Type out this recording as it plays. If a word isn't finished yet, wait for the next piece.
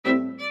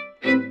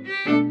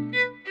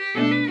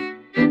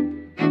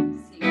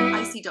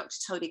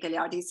Dr. Toni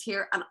Galardi is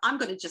here, and I'm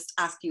going to just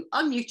ask you,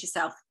 unmute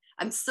yourself.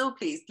 I'm so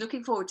pleased.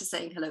 Looking forward to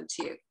saying hello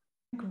to you.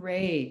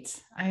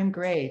 Great. I am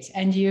great.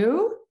 And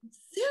you?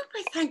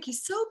 Super. Thank you.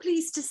 So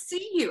pleased to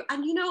see you.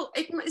 And you know,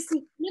 it's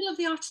the middle of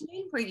the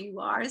afternoon where you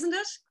are, isn't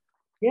it?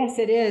 Yes,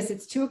 it is.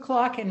 It's 2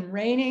 o'clock and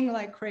raining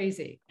like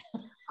crazy.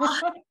 Well,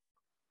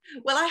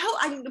 I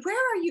hope.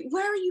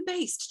 Where are you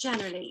based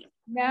generally?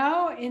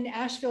 Now in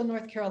Asheville,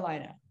 North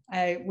Carolina.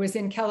 I was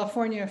in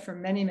California for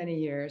many, many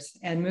years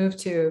and moved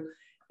to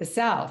the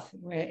South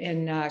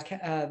in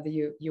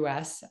the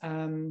US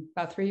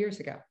about 3 years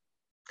ago.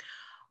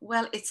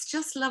 Well, it's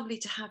just lovely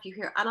to have you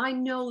here. And I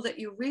know that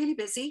you're really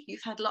busy.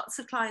 You've had lots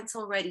of clients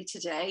already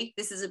today.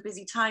 This is a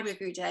busy time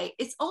of your day.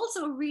 It's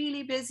also a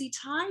really busy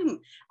time,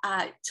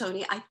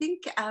 Toni. I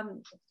think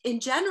in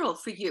general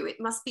for you,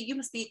 you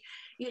must be,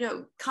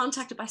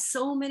 contacted by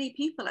so many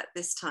people at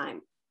this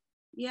time.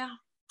 Yeah,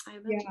 I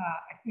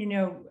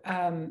imagine.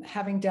 Yeah,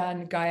 having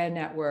done Gaia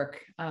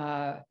Network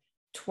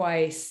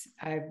twice,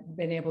 I've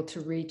been able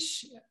to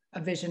reach a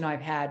vision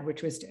I've had,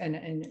 which was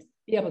and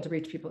be able to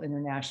reach people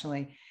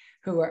internationally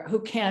who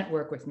can't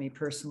work with me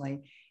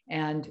personally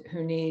and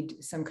who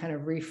need some kind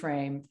of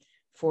reframe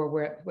for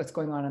what's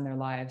going on in their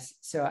lives.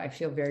 So I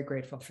feel very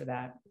grateful for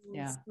that.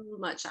 Yeah, so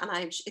much. And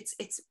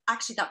it's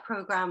actually, that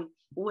program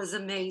was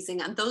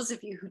amazing. And those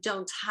of you who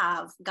don't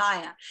have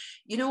Gaia,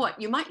 you know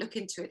what, you might look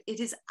into it. It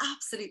is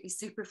absolutely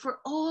super for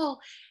all.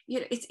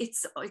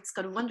 It's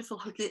got a wonderful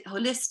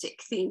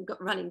holistic theme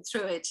running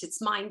through it. It's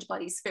mind,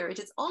 body, spirit.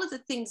 It's all of the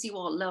things you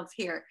all love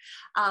here.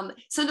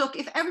 So look,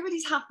 if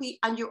everybody's happy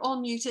and you're all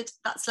muted,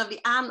 that's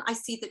lovely. Anne, I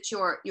see that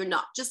you're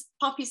not. Just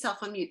pop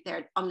yourself on mute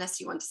there, unless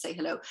you want to say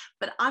hello.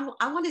 But I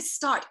want to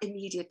start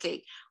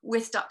immediately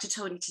with Dr.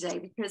 Toni today,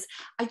 because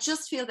I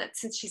just feel that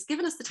since she's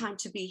given us the time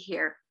to be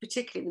here,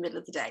 particularly in the middle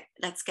of the day,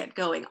 let's get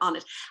going on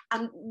it.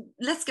 And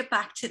let's get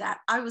back to that.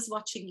 I was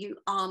watching you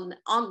on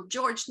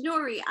George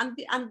Noory,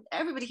 and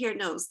everybody here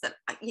knows that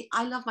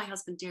I love my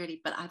husband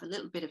dearly, but I have a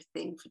little bit of a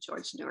thing for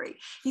George Noory.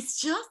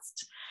 Is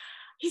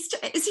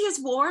he as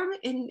warm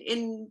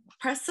in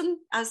person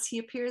as he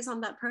appears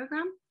on that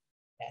program?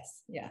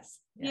 Yes.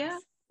 Yeah.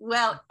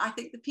 Well, I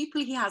think the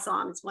people he has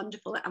on is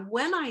wonderful. And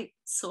when I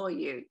saw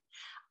you,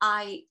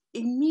 I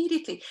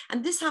immediately,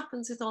 and this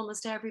happens with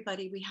almost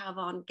everybody we have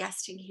on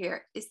guesting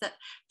here, is that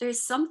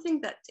there's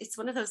something that it's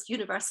one of those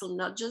universal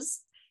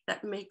nudges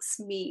that makes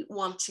me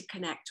want to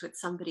connect with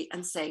somebody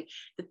and say,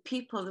 the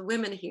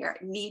women here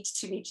need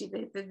to meet you.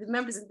 The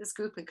members in this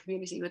group and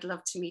community would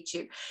love to meet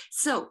you.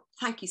 So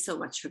thank you so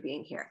much for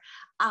being here.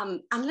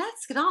 And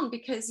let's get on,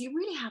 because you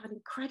really have an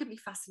incredibly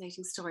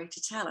fascinating story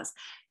to tell us.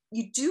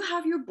 You do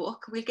have your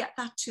book. We'll get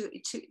that to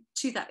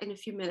that in a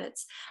few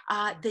minutes.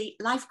 The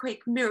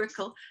LifeQuake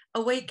Miracle,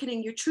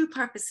 Awakening Your True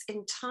Purpose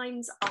in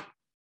Times of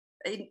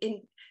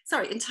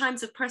in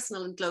times of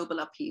personal and global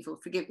upheaval.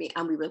 Forgive me,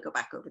 and we will go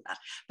back over that.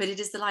 But it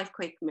is the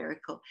LifeQuake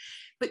Miracle.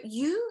 But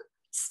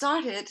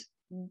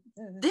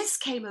this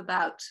came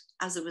about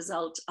as a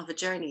result of a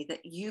journey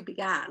that you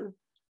began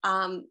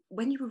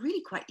when you were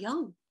really quite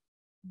young.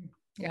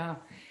 Yeah,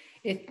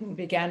 it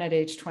began at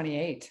age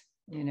 28.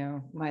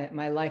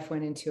 My life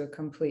went into a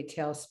complete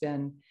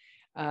tailspin,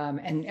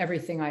 and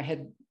everything I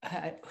had,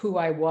 who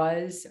I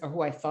was or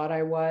who I thought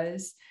I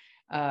was,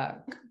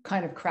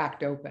 kind of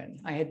cracked open.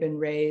 I had been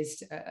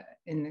raised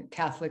in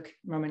the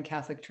Roman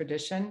Catholic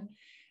tradition.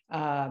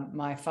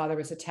 My father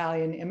was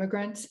Italian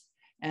immigrant,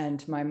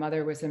 and my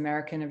mother was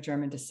American of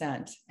German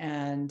descent.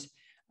 And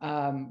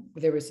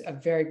there was a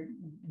very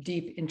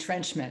deep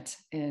entrenchment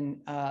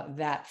in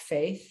that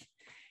faith.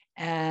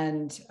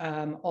 And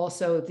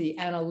also the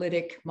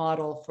analytic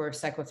model for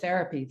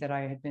psychotherapy that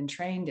I had been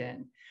trained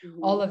in.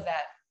 Mm-hmm. All of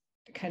that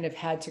kind of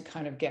had to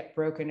kind of get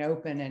broken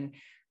open, and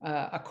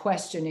a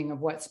questioning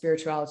of what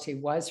spirituality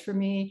was for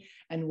me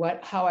and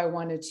how I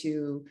wanted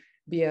to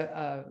be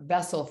a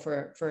vessel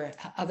for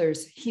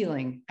others'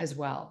 healing as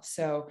well.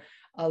 So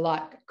a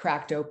lot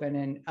cracked open.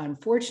 And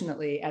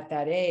unfortunately at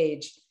that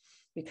age,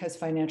 because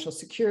financial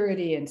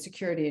security and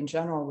security in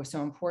general was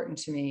so important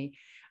to me,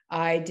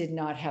 I did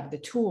not have the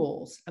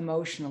tools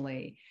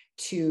emotionally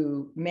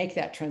to make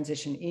that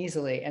transition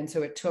easily. And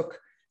so it took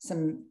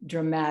some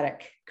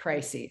dramatic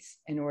crises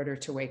in order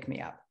to wake me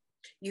up.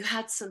 You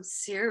had some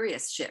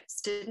serious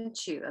shifts,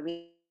 didn't you? I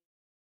mean,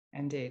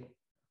 indeed.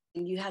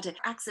 You had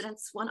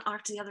accidents, one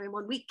after the other in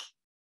 1 week.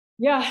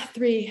 Yeah,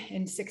 3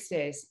 in 6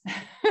 days.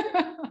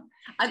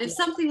 And if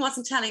something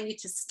wasn't telling you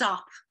to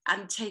stop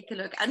and take a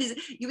look, and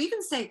you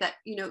even say that,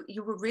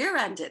 you were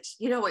rear-ended,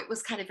 it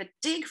was kind of a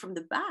dig from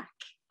the back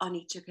on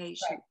each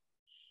occasion.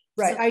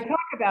 Right. So, I talk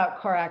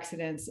about car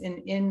accidents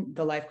in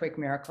the LifeQuake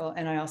Miracle,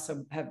 and I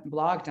also have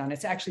blogged on it.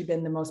 It's actually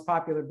been the most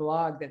popular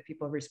blog that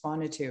people have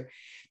responded to,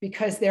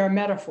 because they're a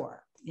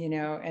metaphor,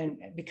 and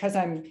because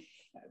I'm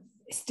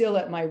still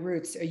at my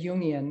roots a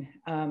Jungian,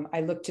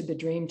 I look to the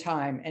dream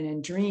time. And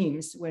in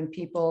dreams, when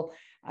people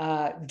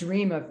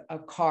dream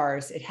of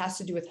cars, it has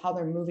to do with how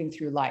they're moving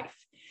through life.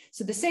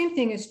 So the same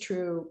thing is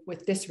true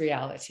with this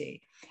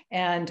reality.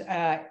 And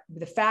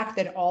the fact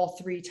that all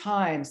 3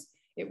 times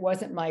It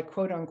wasn't my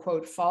quote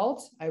unquote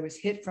fault. I was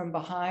hit from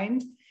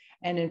behind.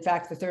 And in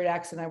fact, the third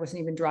accident, I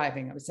wasn't even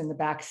driving. I was in the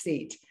back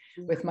seat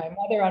with my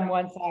mother on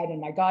one side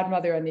and my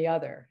godmother on the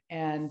other.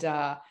 And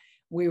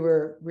we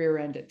were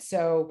rear-ended.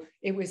 So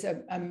it was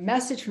a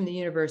message from the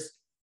universe,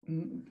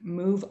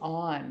 move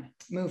on,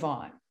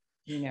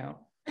 you know.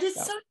 But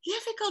it's so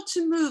difficult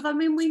to move. I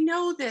mean, we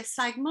know this,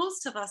 like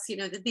most of us, you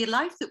know, the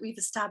life that we've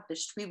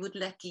established, we would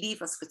let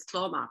leave us with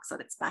claw marks on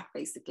its back,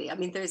 basically. I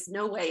mean, there's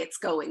no way it's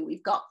going.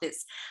 We've got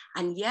this.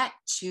 And yet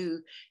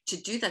to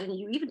do that, and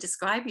you even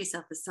describe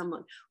yourself as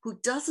someone who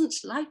doesn't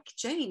like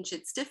change,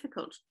 it's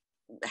difficult.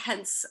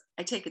 Hence,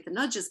 I take it the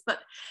nudges, but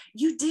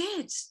you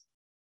did.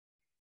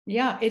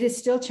 Yeah, it is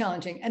still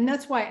challenging. And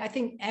that's why I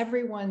think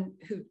everyone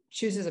who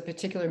chooses a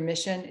particular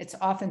mission, it's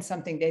often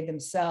something they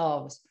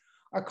themselves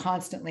are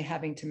constantly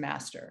having to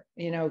master.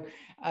 You know,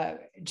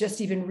 just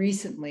even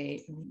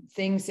recently,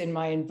 things in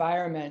my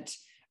environment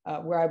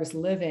where I was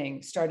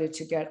living started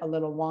to get a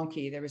little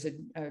wonky. There was a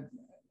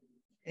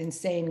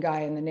insane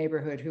guy in the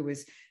neighborhood who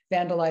was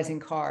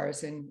vandalizing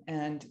cars,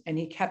 and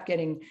he kept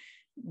getting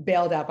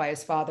bailed out by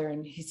his father,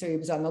 and so he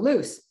was on the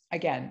loose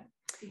again.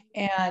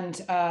 And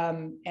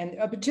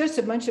just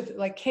a bunch of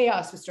like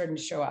chaos was starting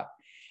to show up.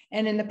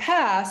 And in the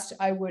past,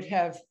 I would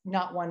have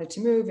not wanted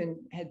to move and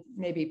had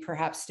maybe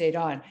perhaps stayed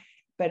on.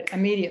 But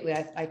immediately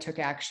I took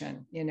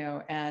action, you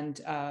know,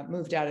 and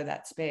moved out of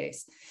that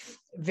space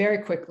very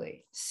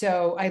quickly.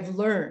 So I've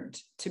learned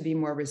to be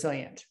more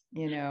resilient,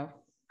 you know.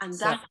 And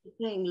that's the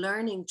thing,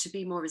 learning to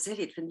be more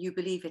resilient when you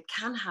believe it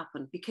can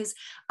happen. Because,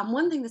 and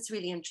one thing that's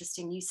really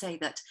interesting, you say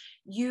that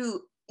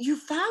you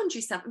found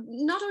yourself,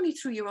 not only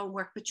through your own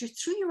work, but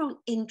through your own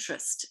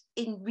interest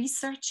in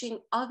researching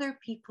other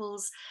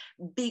people's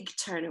big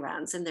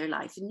turnarounds in their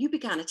life. And you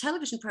began a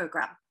television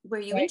program where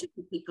you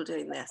interviewed people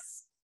doing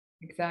this.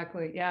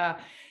 Exactly. Yeah.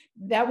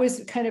 That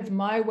was kind of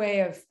my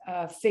way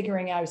of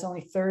figuring out. I was only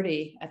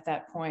 30 at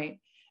that point,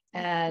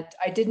 and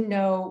I didn't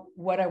know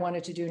what I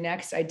wanted to do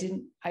next. I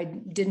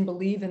didn't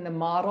believe in the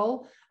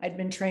model I'd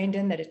been trained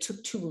in, that it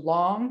took too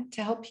long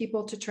to help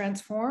people to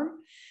transform.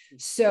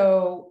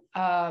 So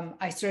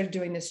I started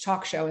doing this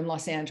talk show in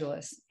Los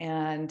Angeles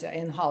and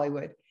in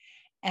Hollywood.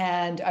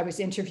 And I was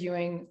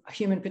interviewing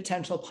human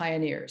potential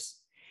pioneers,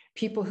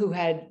 people who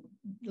had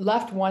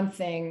left one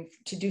thing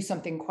to do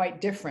something quite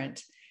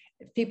different.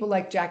 People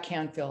like Jack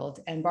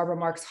Canfield and Barbara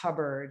Marx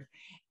Hubbard,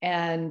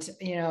 and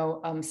you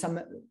know, some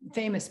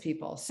famous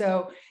people.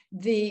 So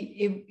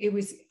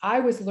I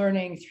was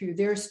learning through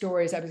their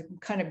stories. I was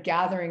kind of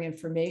gathering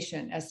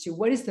information as to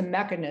what is the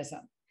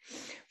mechanism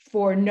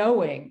for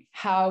knowing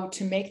how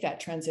to make that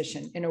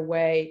transition in a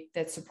way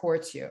that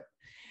supports you.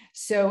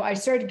 So I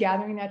started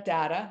gathering that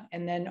data,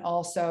 and then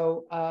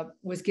also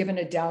was given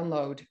a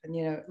download,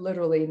 you know,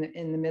 literally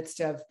in the midst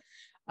of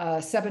a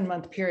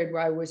 7-month period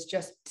where I was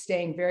just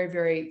staying very,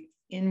 very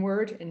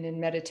inward and in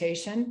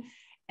meditation.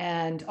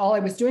 And all I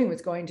was doing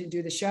was going to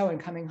do the show and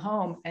coming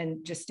home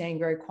and just staying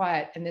very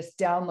quiet. And this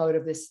download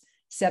of this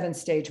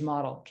 7-stage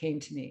model came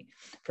to me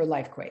for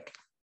LifeQuake.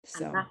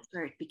 So and that's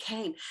where it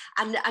became.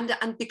 And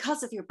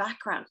because of your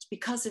background,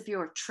 because of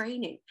your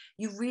training,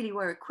 you really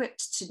were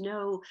equipped to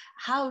know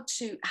how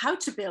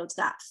to build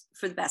that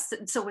for the best.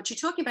 So what you're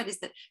talking about is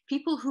that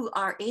people who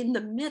are in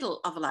the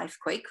middle of a life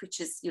quake, which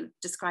is, you'll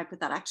describe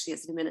what that actually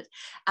is in a minute,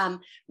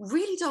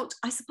 really don't,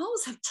 I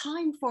suppose, have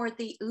time for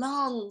the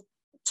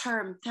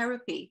long-term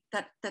therapy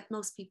that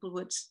most people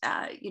would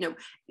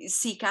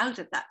seek out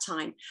at that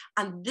time.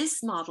 And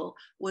this model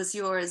was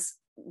yours,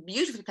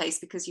 beautifully placed,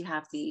 because you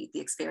have the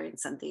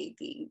experience and the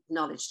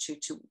knowledge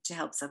to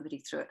help somebody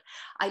through it.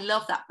 I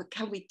love that. But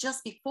can we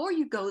just, before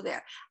you go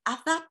there, at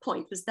that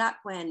point, was that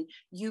when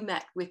you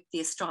met with the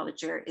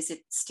astrologer? Is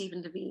it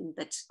Stephen Levine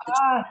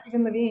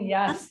Stephen Levine,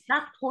 yes. At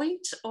that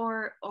point,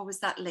 or was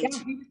that later?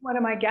 Yeah, he was one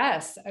of my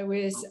guests. I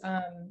was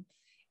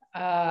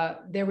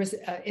there was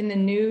in the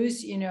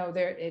news, you know,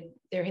 they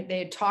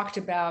had talked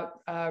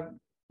about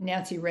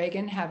Nancy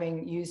Reagan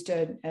having used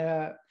an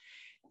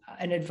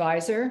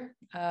advisor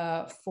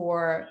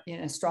for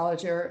an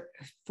astrologer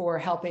for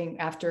helping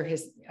after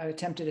his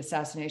attempted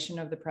assassination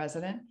of the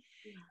president.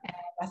 And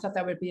I thought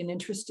that would be an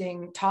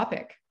interesting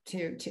topic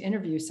to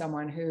interview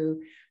someone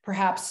who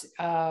perhaps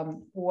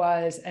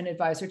was an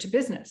advisor to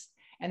business.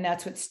 And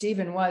that's what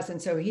Stephen was.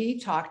 And so he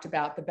talked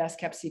about the best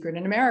kept secret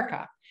in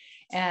America.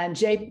 And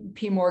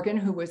J.P. Morgan,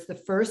 who was the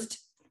first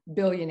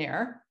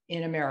billionaire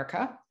in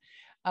America,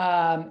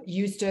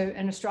 used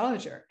an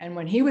astrologer. And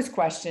when he was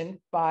questioned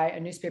by a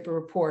newspaper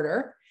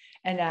reporter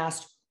and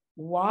asked,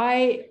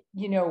 why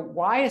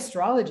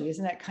astrology?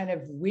 Isn't that kind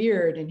of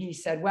weird? And he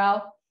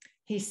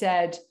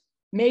said,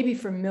 maybe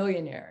for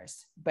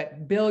millionaires,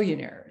 but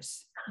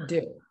billionaires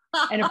do.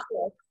 And of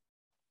course,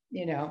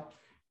 you know,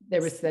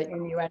 there was the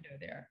innuendo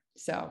there,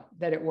 so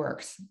that it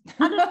works.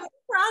 And that's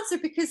the answer,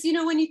 because, you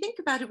know, when you think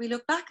about it, we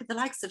look back at the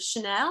likes of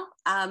Chanel,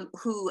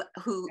 who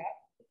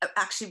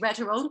actually read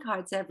her own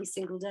cards every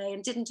single day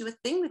and didn't do a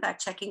thing without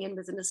checking in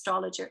with an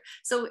astrologer.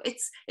 So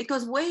it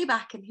goes way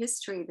back in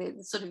history,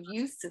 the sort of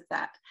use of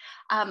that.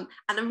 And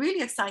I'm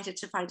really excited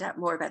to find out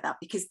more about that,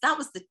 because that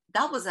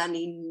was an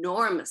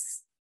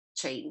enormous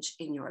change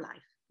in your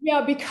life.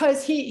 Yeah,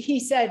 because he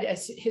said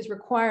as his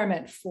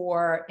requirement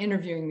for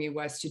interviewing me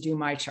was to do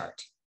my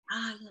chart.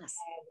 Ah, yes.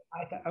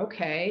 And I thought,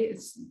 okay,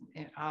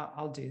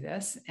 I'll do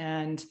this.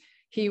 And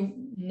he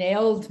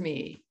nailed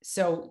me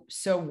so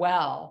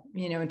well,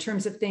 in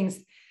terms of things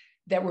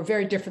that were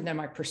very different than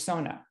my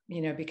persona,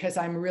 because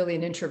I'm really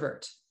an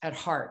introvert at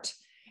heart.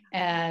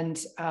 And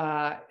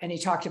he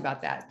talked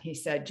about that. He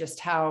said just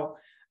how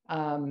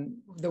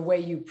the way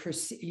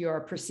you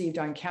are perceived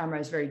on camera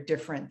is very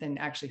different than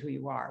actually who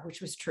you are,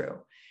 which was true.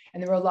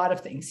 And there were a lot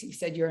of things. He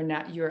said,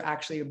 you're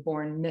actually a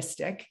born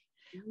mystic,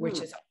 which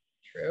is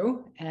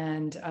true.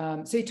 And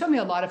so he told me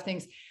a lot of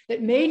things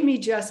that made me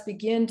just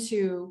begin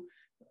to,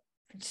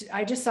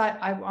 I just thought,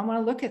 I want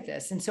to look at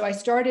this. And so I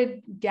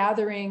started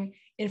gathering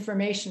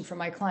information from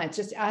my clients,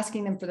 just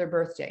asking them for their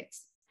birth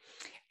dates.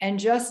 And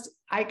just,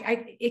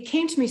 it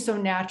came to me so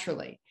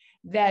naturally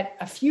that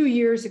a few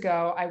years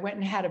ago, I went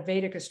and had a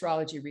Vedic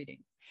astrology reading.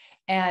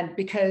 And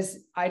because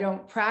I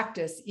don't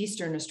practice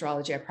Eastern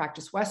astrology, I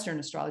practice Western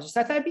astrology. So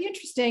I thought it'd be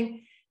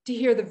interesting to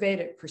hear the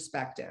Vedic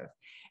perspective.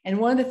 And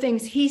one of the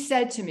things he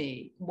said to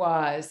me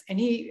was, and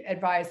he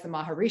advised the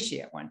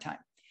Maharishi at one time,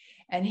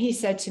 and he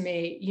said to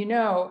me,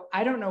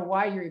 I don't know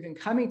why you're even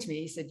coming to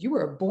me. He said,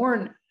 you're a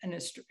born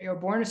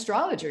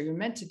astrologer. You're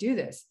meant to do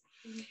this.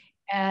 Mm-hmm.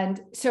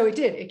 And so it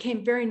did. It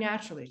came very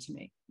naturally to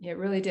me. It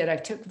really did. I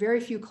took very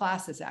few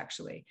classes,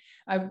 actually.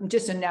 I'm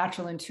just a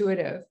natural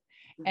intuitive.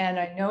 And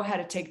I know how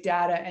to take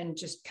data and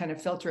just kind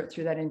of filter it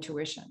through that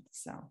intuition.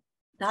 So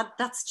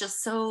that's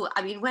just so,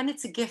 I mean, when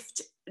it's a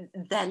gift,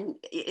 then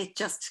it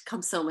just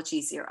comes so much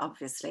easier,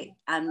 obviously.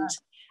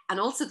 And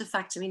also the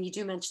fact, I mean, you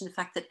do mention the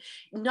fact that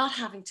not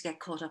having to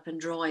get caught up in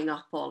drawing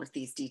up all of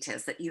these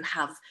details, that you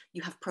have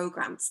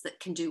programs that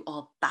can do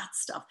all that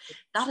stuff,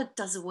 that it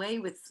does away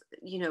with,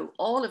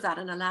 all of that,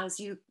 and allows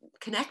you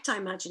connect, I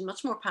imagine,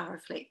 much more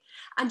powerfully.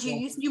 And you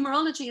use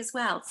numerology as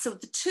well. So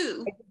the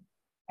two.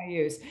 I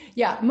use.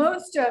 Yeah,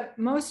 most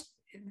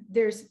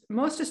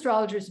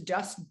astrologers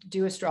just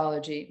do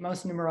astrology.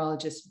 Most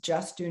numerologists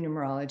just do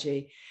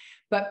numerology.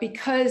 But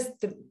because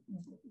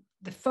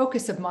the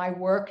focus of my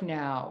work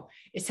now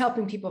is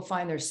helping people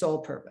find their soul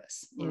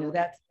purpose,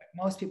 that's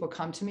what most people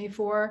come to me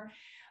for.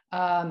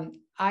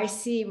 I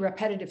see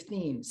repetitive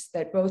themes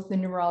that both the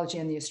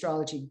numerology and the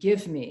astrology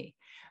give me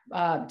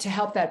to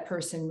help that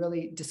person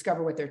really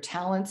discover what their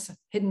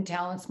hidden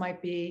talents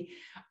might be.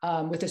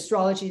 With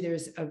astrology,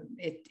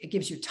 it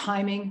gives you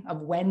timing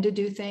of when to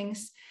do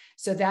things.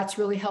 So that's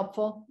really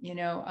helpful,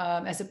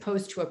 as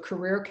opposed to a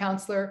career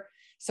counselor.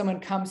 Someone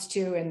comes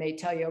to and they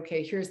tell you,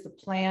 okay, here's the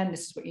plan.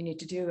 This is what you need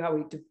to do, how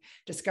we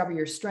discover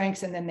your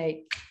strengths. And then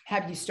they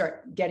have you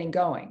start getting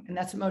going. And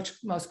that's what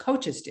most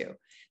coaches do.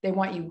 They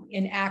want you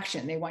in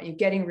action. They want you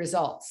getting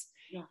results.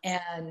 Yeah.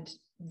 And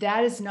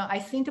that is not, I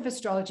think of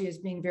astrology as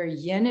being very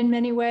yin in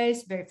many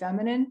ways, very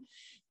feminine,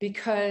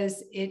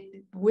 because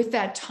with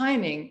that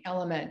timing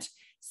element,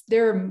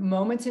 there are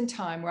moments in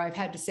time where I've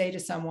had to say to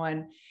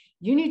someone,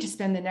 you need to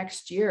spend the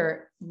next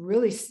year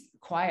really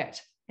quiet,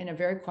 in a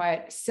very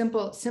quiet,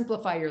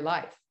 simplify your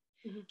life.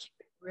 Mm-hmm.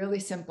 Really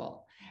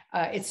simple.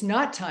 It's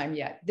not time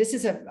yet. This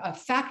is a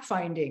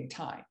fact-finding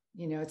time.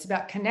 It's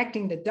about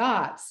connecting the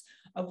dots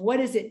of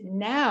what is it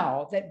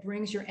now that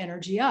brings your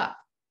energy up.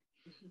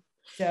 Mm-hmm.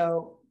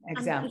 So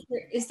example.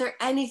 Is there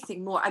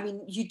anything more? I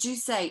mean, you do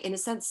say, in a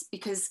sense,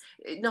 because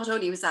not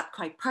only was that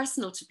quite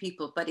personal to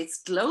people, but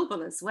it's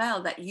global as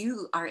well, that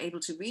you are able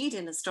to read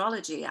in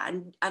astrology.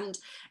 And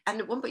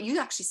at one point you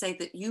actually say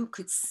that you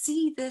could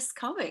see this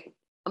coming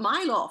a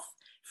mile off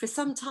for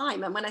some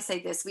time. And when I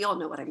say this, we all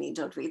know what I mean,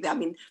 don't we? I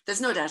mean,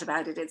 there's no doubt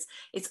about it.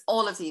 It's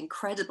all of the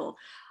incredible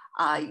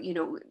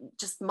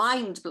just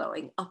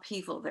mind-blowing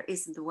upheaval there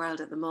is in the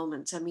world at the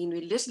moment. I mean,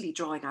 we're literally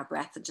drawing our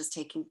breath and just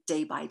taking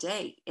day by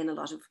day in a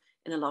lot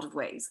of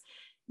ways.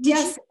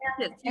 Yes.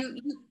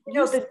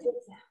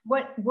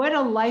 What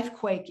a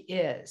LifeQuake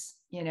is,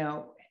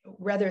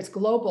 whether it's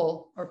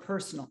global or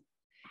personal,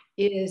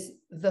 is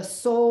the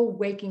soul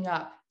waking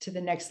up to the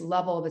next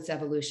level of its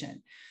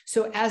evolution.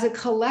 So as a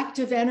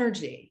collective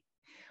energy,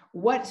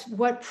 what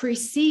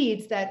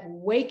precedes that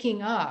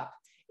waking up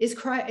is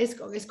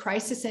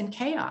crisis and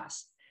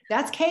chaos.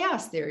 That's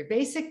chaos theory,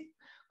 basic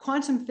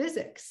quantum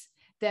physics,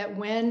 that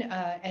when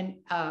an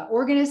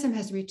organism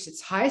has reached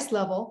its highest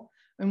level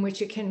in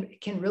which it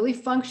can really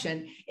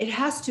function, it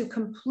has to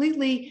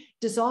completely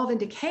dissolve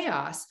into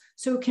chaos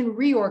so it can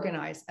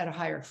reorganize at a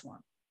higher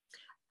form.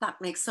 That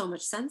makes so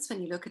much sense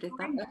when you look at it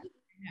that way.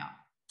 Yeah.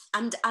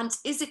 And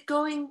is it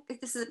going,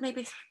 this is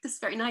maybe this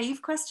very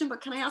naive question,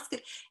 but can I ask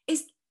it,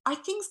 are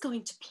things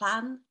going to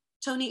plan,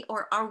 Toni,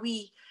 or are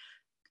we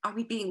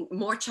being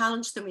more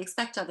challenged than we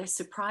expect? Are there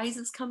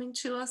surprises coming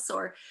to us?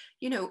 Or,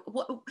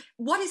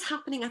 what is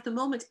happening at the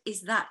moment?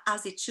 Is that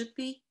as it should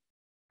be?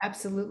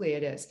 Absolutely,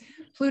 it is.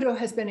 Pluto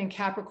has been in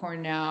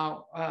Capricorn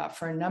now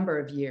for a number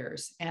of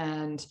years,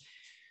 and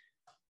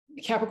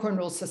Capricorn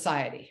rules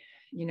society.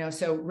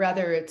 So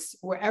whether it's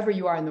wherever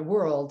you are in the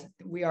world,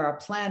 we are a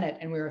planet,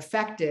 and we're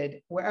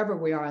affected wherever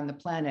we are on the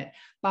planet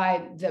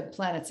by the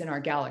planets in our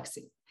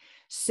galaxy.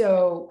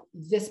 So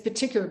this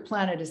particular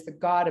planet is the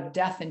god of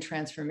death and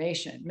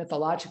transformation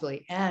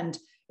mythologically, and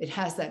it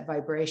has that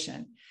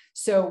vibration.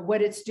 So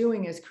what it's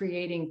doing is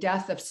creating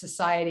death of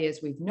society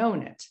as we've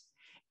known it,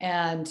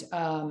 and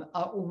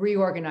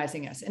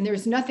reorganizing us. And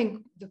there's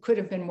nothing that could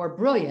have been more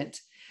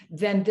brilliant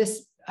than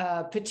this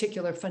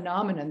particular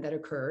phenomenon that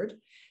occurred,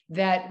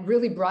 that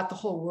really brought the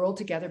whole world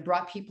together,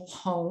 brought people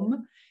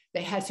home.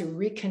 They had to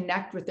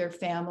reconnect with their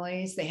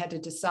families. They had to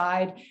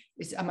decide,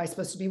 am I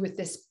supposed to be with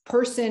this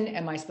person?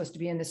 Am I supposed to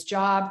be in this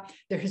job?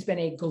 There has been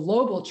a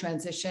global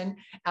transition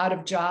out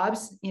of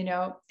jobs,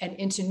 and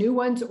into new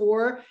ones,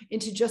 or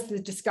into just the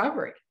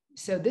discovery.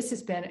 So this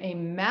has been a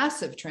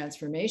massive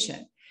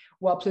transformation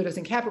while Pluto's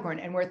in Capricorn,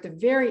 and we're at the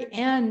very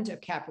end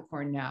of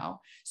Capricorn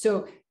now.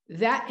 So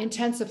that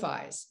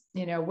intensifies,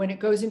 when it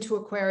goes into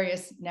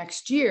Aquarius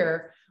next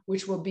year,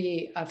 which will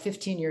be a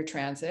 15-year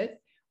transit.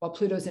 While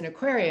Pluto's in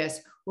Aquarius,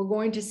 we're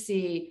going to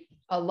see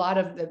a lot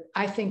of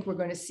I think we're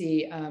going to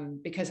see,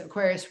 because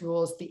Aquarius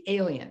rules the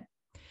alien.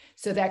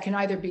 So that can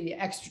either be the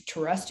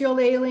extraterrestrial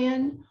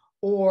alien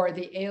or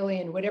the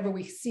alien, whatever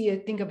we see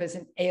it, think of as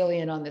an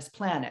alien on this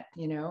planet,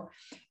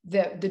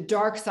 the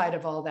dark side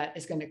of all that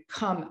is going to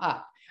come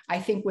up. I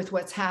think with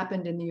what's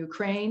happened in the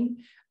Ukraine,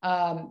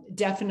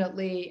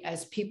 definitely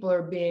as people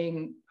are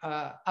being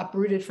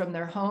uprooted from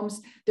their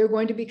homes, they're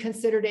going to be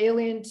considered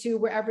alien to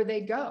wherever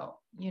they go,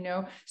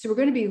 So we're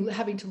going to be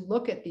having to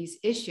look at these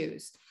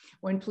issues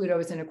when Pluto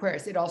is in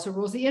Aquarius. It also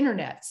rules the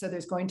internet. So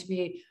there's going to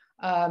be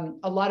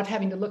a lot of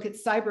having to look at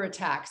cyber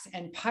attacks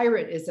and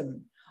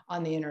piratism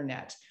on the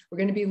internet. We're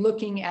going to be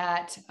looking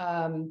at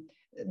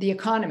the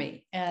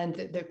economy and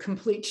the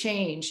complete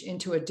change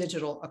into a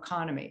digital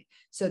economy.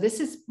 So this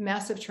is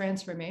massive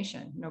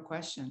transformation, no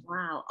question.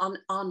 Wow,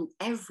 on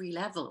every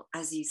level,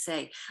 as you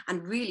say.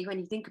 And really, when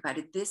you think about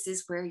it, this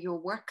is where your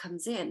work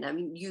comes in. I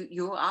mean,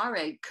 you are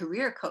a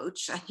career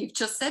coach, and you've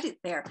just said it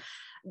there.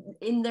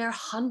 In their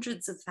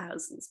hundreds of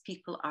thousands,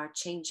 people are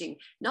changing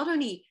not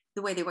only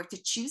the way they work, they're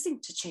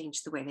choosing to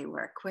change the way they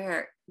work,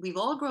 where we've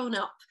all grown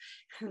up,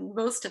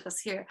 most of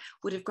us here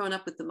would have grown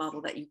up with the model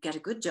that you get a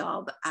good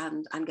job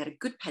and get a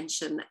good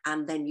pension,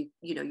 and then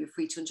you're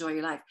free to enjoy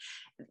your life.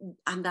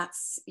 And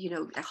that's,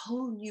 a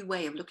whole new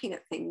way of looking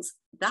at things.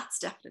 That's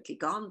definitely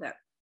gone there.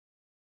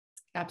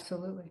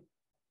 Absolutely.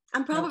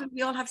 And probably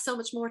we all have so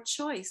much more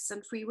choice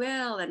and free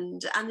will,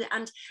 and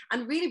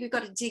really we've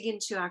got to dig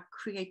into our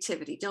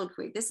creativity, don't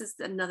we? This is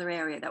another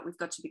area that we've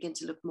got to begin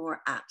to look more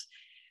at.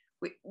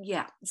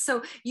 Yeah.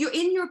 So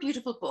in your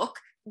beautiful book,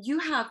 you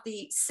have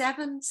the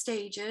 7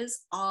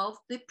 stages of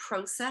the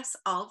process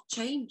of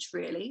change,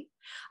 really.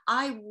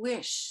 I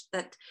wish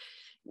that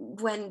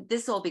when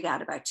this all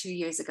began about 2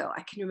 years ago,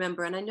 I can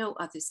remember, and I know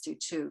others do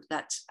too,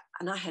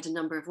 and I had a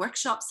number of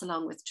workshops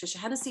along with Trisha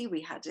Hennessy.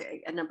 We had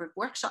a number of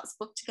workshops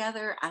booked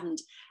together, and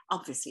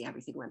obviously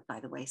everything went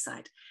by the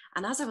wayside.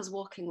 And as I was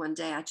walking one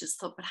day, I just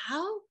thought, but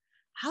how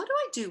do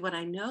I do what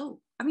I know?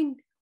 I mean,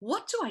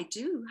 what do I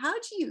do? How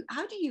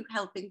do you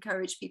help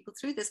encourage people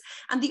through this?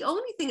 And the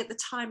only thing at the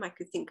time I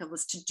could think of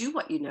was to do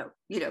what you know,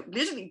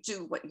 literally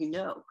do what you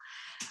know.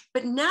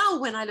 But now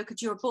when I look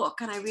at your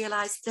book and I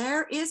realize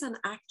there is an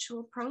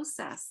actual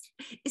process,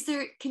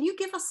 can you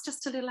give us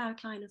just a little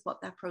outline of what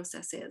that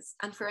process is?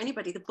 And for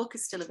anybody, the book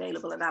is still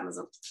available at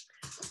Amazon.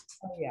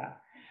 Oh, yeah.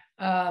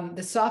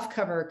 The soft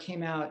cover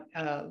came out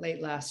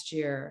late last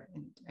year,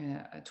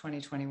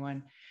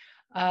 2021.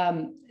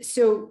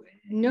 So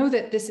know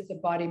that this is a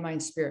body,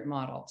 mind, spirit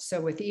model.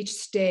 So with each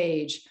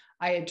stage,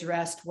 I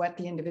addressed what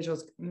the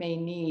individuals may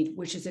need,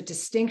 which is a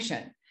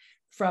distinction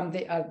from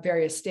the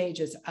various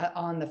stages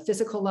on the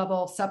physical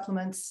level,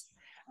 supplements,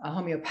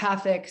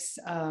 homeopathics,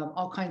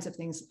 all kinds of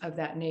things of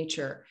that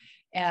nature,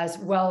 as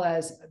well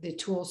as the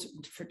tools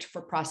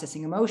for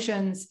processing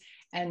emotions,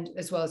 and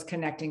as well as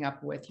connecting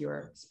up with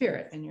your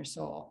spirit and your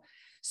soul.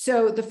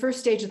 So the first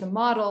stage of the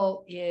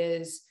model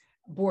is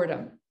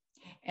boredom.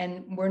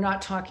 And we're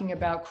not talking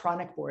about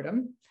chronic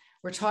boredom.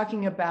 We're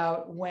talking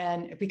about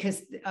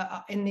because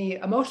in the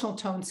emotional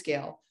tone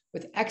scale,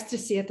 with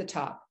ecstasy at the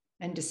top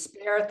and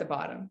despair at the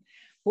bottom,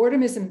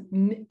 boredom is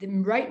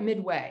right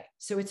midway.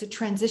 So it's a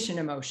transition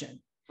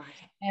emotion. Right.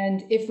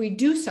 And if we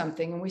do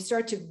something and we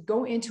start to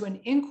go into an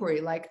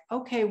inquiry like,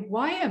 okay,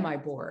 why am I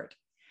bored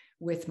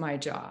with my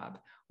job?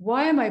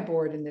 Why am I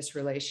bored in this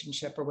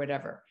relationship or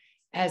whatever?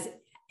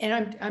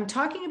 And I'm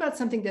talking about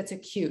something that's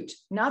acute,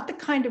 not the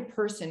kind of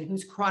person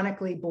who's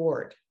chronically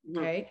bored,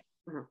 okay?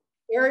 Mm-hmm.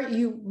 Where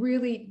you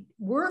really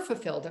were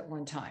fulfilled at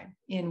one time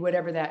in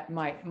whatever that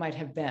might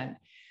have been.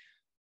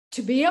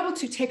 To be able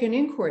to take an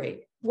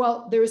inquiry,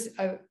 well, there's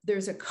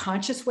a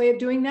conscious way of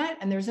doing that,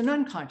 and there's an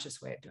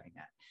unconscious way of doing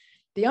that.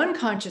 The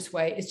unconscious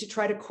way is to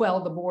try to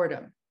quell the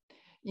boredom.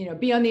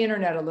 Be on the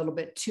internet a little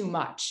bit too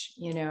much,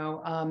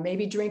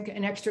 maybe drink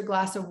an extra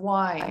glass of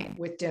wine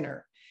with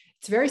dinner.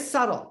 It's very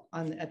subtle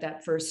at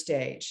that first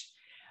stage.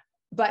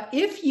 But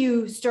if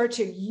you start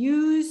to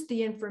use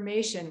the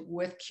information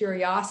with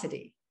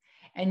curiosity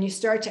and you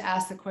start to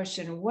ask the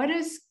question, what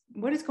is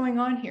going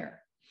on here?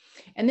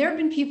 And there have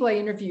been people I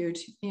interviewed,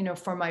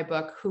 for my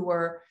book who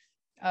were,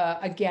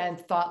 again,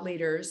 thought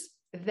leaders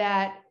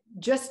that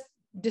just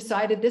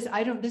decided this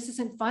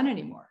isn't fun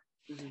anymore.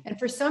 Mm-hmm. And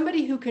for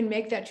somebody who can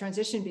make that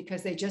transition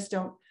because they just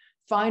don't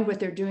find what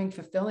they're doing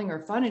fulfilling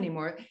or fun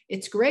anymore,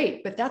 it's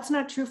great, but that's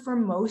not true for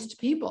most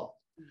people.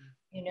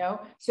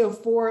 So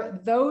for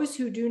those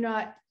who do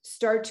not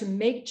start to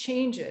make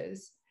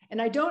changes,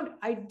 and I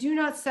do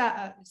not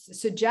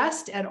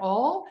suggest at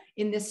all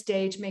in this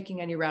stage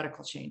making any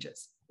radical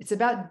changes. It's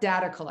about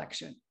data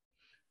collection.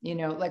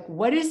 Like,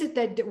 what is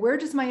it where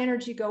does my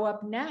energy go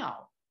up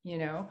now?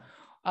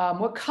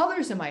 What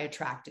colors am I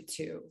attracted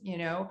to?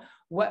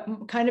 What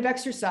kind of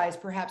exercise,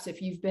 perhaps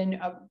if you've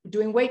been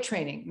doing weight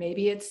training,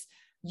 maybe it's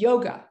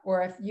yoga,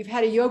 or if you've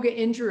had a yoga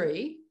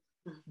injury,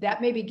 that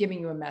may be giving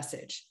you a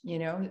message,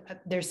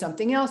 there's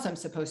something else I'm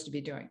supposed to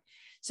be doing.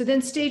 So then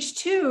stage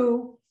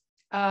 2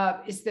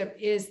 is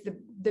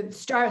the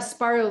star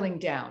spiraling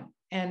down.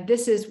 And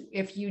this is,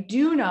 if you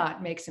do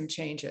not make some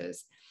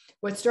changes,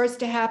 what starts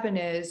to happen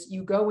is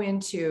you go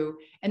into,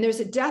 and there's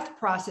a death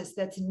process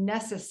that's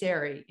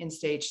necessary in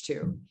stage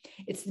 2.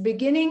 It's the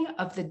beginning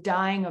of the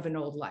dying of an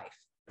old life.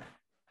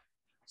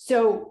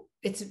 So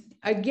it's,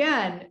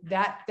 again,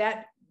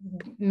 that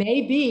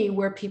may be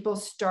where people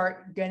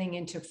start getting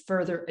into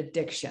further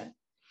addiction.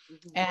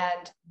 Mm-hmm.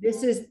 And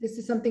this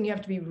is something you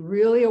have to be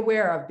really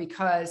aware of,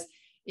 because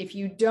if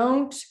you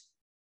don't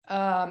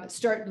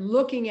start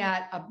looking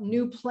at a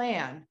new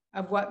plan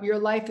of what your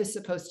life is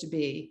supposed to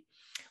be,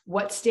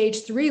 what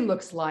stage 3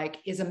 looks like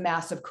is a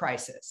massive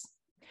crisis.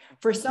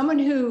 For someone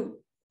who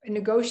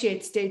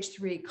negotiates stage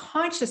 3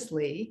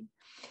 consciously,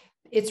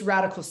 it's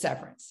radical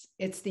severance.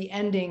 It's the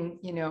ending,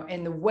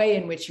 and the way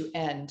in which you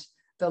end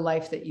the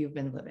life that you've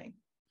been living.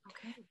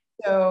 Okay.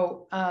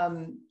 So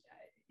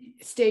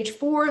stage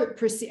 4,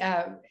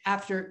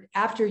 after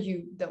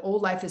the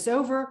old life is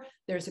over,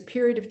 there's a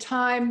period of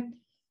time.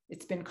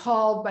 It's been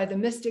called by the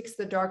mystics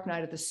the dark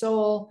night of the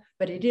soul,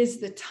 but it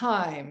is the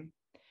time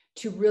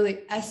to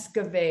really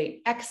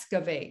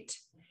excavate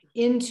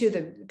into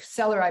the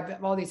cellar. I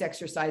have all these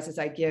exercises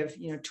I give,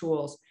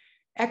 tools,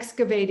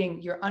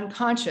 excavating your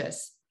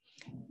unconscious,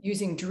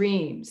 using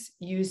dreams,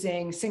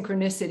 using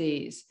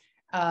synchronicities,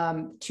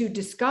 to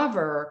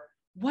discover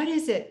what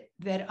is it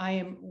that I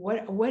am,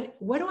 what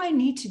do I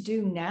need to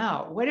do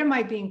now? What am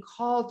I being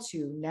called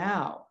to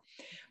now?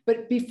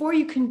 But before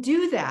you can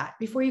do that,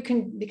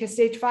 because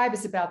stage 5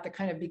 is about the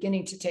kind of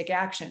beginning to take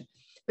action.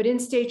 But in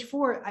stage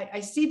 4, I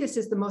see this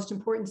as the most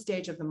important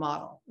stage of the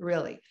model,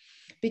 really,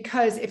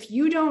 because if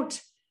you don't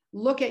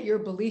look at your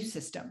belief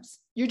systems,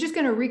 you're just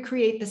going to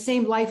recreate the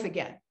same life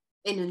again.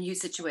 In a new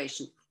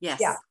situation. Yes.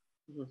 Yeah.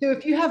 Mm-hmm. So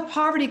if you have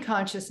poverty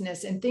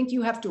consciousness and think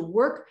you have to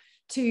work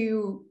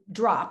to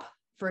drop,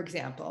 for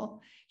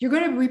example, you're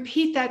going to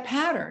repeat that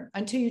pattern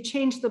until you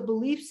change the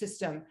belief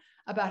system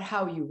about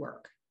how you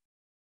work.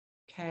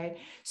 Okay.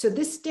 So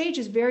this stage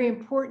is very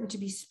important to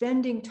be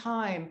spending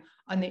time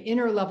on the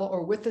inner level,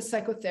 or with a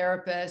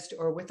psychotherapist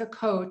or with a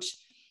coach,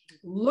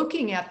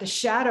 looking at the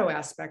shadow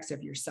aspects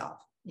of yourself,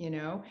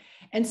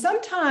 and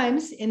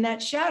sometimes in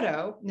that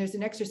shadow, there's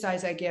an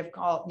exercise I give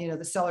called,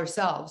 the cellar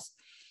selves,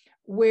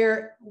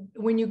 where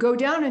when you go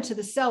down into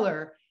the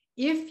cellar,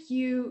 if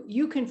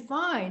you can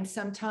find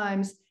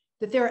sometimes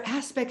that there are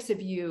aspects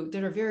of you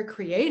that are very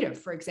creative,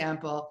 for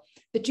example,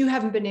 that you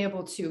haven't been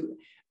able to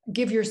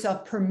give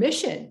yourself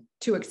permission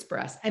to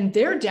express. And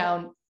they're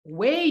down,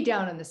 way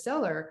down in the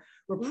cellar,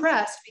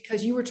 repressed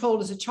because you were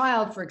told as a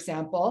child, for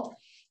example,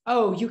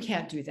 oh, you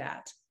can't do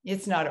that.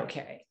 It's not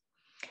okay.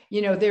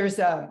 There's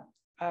a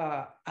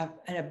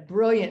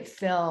brilliant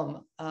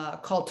film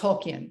called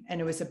Tolkien, and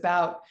it was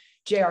about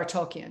J.R.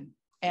 Tolkien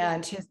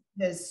and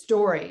his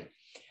story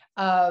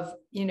of,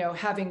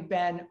 having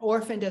been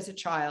orphaned as a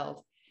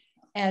child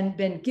and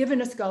been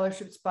given a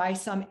scholarship by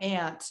some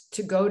aunt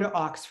to go to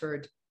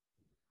Oxford.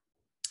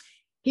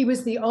 He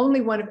was the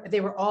only one.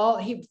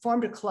 He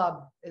formed a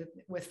club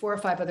with 4 or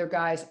 5 other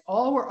guys.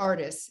 All were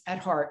artists at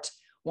heart.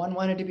 One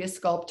wanted to be a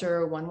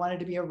sculptor. One wanted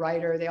to be a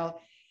writer.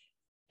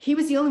 He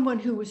was the only one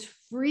who was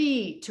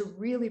free to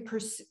really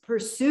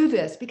pursue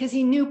this, because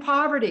he knew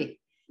poverty.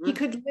 He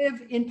could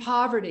live in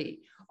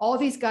poverty. All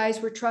these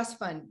guys were trust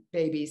fund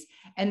babies.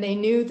 And they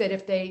knew that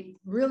if they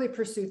really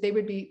pursued, they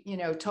would be,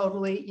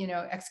 totally,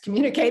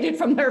 excommunicated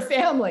from their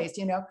families,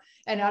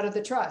 and out of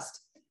the trust.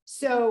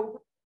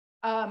 So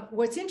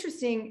what's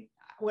interesting,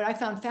 what I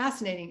found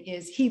fascinating,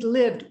 is he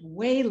lived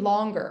way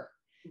longer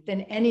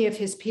than any of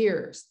his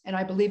peers. And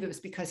I believe it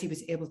was because he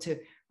was able to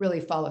really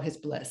follow his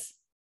bliss.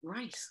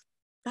 Right.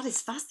 That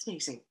is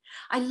fascinating.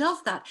 I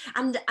love that.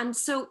 And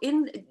so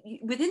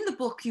within the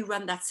book, you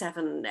run that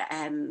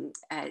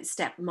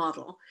 7-step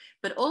model,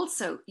 but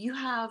also you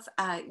have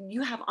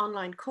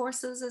online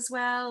courses as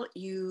well.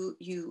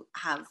 You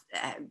have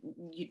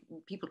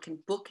people can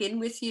book in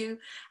with you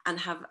and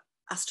have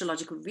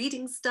astrological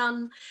readings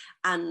done,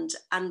 and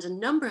a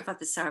number of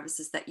other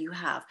services that you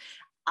have.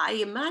 I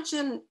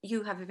imagine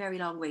you have a very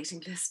long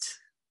waiting list.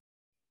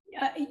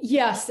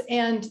 Yes.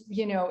 And,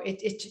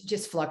 it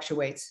just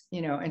fluctuates,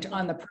 and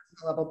on the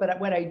personal level.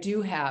 But what I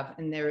do have,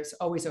 and there's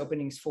always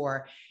openings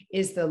for,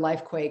 is the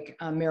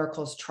LifeQuake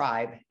Miracles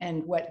Tribe.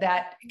 And what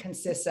that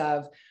consists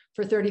of,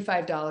 for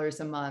 $35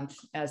 a month,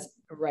 as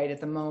right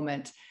at the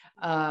moment,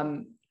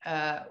 I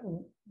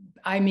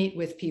meet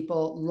with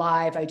people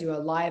live. I do a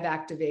live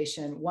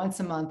activation once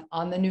a month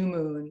on the new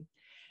moon.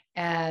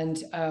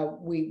 And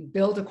we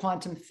build a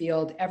quantum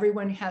field.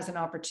 Everyone has an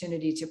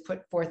opportunity to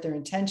put forth their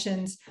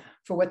intentions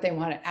for what they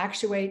want to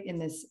actuate in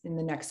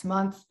the next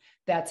month.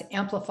 That's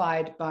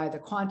amplified by the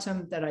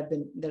quantum that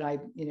I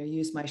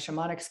use my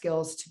shamanic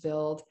skills to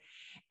build.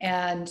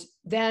 And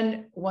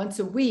then once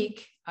a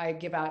week, I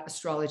give out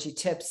astrology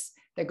tips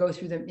that go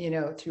through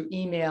through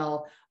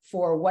email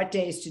for what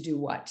days to do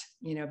what,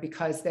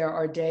 because there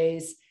are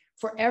days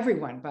for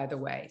everyone, by the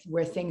way,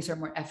 where things are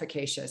more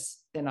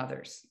efficacious than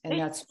others. And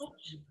that's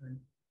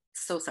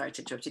so sorry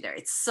to interrupt you there.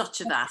 It's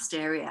such a vast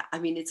area. I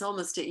mean, it's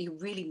almost, you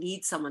really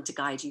need someone to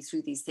guide you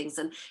through these things.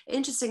 And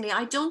interestingly,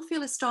 I don't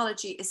feel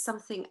astrology is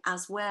something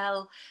as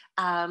well,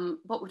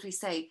 what would we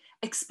say,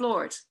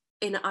 explored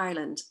in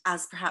Ireland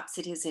as perhaps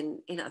it is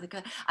in other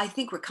countries. I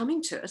think we're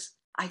coming to it.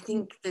 I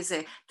think this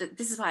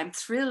is why I'm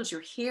thrilled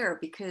you're here,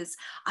 because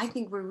I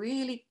think we're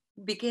really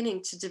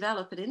beginning to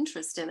develop an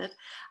interest in it,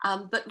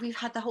 but we've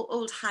had the whole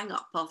old hang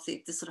up of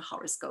the sort of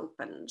horoscope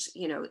and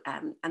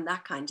and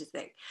that kind of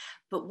thing.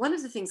 But one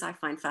of the things I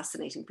find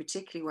fascinating,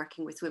 particularly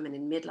working with women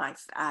in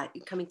midlife,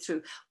 coming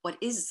through what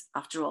is,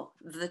 after all,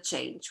 the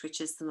change, which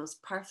is the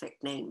most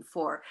perfect name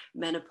for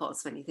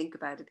menopause when you think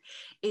about it,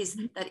 is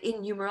that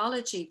in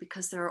numerology,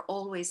 because there are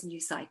always new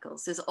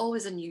cycles, there's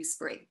always a new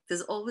spring,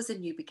 there's always a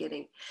new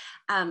beginning,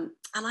 and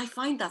I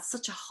find that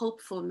such a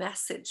hopeful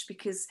message,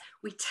 because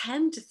we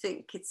tend to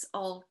think it's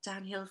all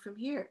downhill from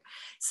here.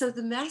 So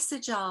the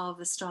message of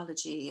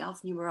astrology,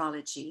 of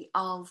numerology,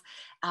 of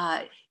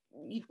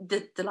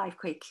the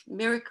LifeQuake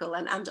Miracle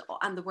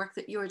and the work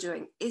that you're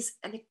doing is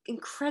an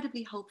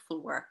incredibly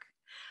hopeful work.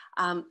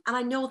 And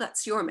I know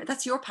that's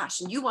your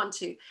passion. You want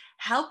to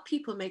help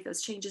people make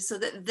those changes so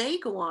that they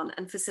go on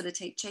and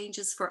facilitate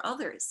changes for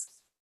others.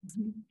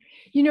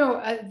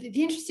 The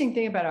interesting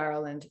thing about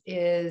Ireland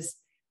is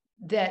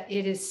that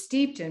it is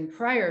steeped in,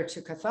 prior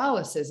to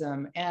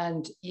Catholicism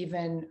and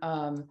even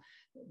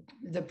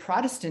the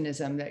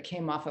Protestantism that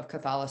came off of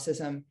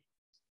Catholicism,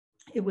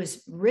 it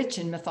was rich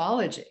in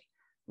mythology,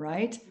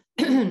 right?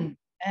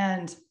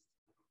 and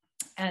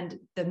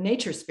the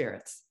nature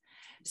spirits.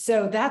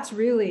 So that's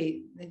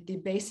really the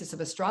basis of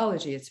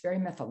astrology. It's very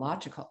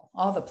mythological.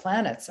 All the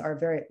planets are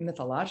very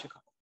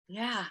mythological.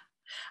 Yeah.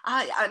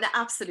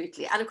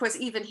 Absolutely. And of course,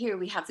 even here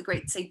we have the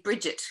great Saint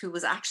Bridget, who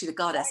was actually the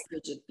goddess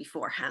Bridget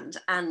beforehand.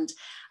 And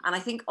I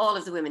think all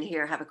of the women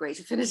here have a great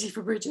affinity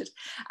for Bridget.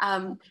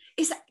 Do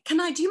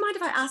you mind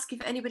if I ask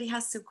if anybody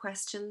has some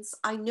questions?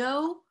 I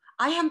know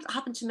I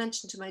happened to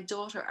mention to my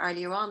daughter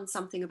earlier on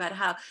something about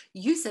how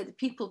you said that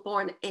people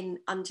born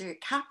under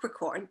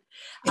Capricorn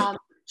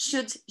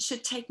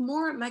should take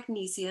more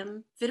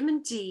magnesium,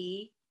 vitamin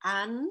D,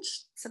 and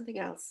something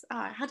else.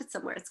 I had it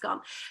somewhere, it's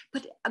gone.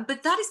 But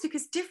that is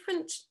because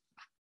different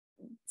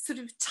sort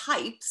of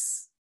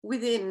types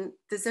within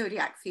the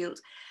zodiac field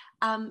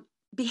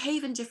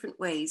behave in different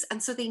ways.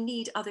 And so they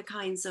need other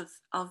kinds of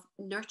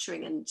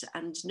nurturing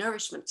and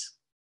nourishment.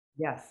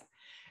 Yes.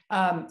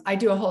 I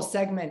do a whole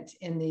segment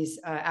in these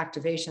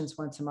activations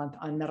once a month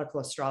on medical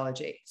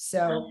astrology.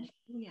 So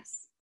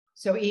yes.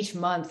 So each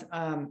month,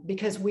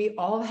 because we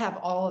all have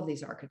all of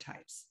these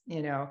archetypes,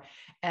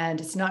 and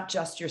it's not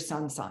just your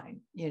sun sign,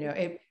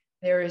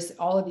 there is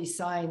all of these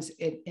signs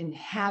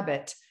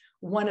inhabit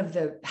one of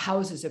the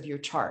houses of your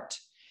chart.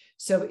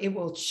 So it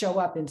will show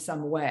up in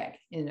some way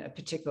in a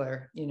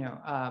particular,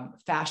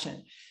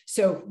 fashion.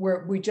 So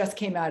we're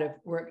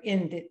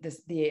in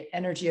the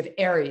energy of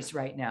Aries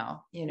right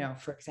now,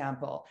 for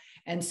example.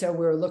 And so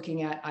we're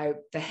looking at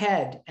the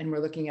head, and we're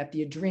looking at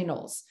the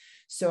adrenals.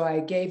 So I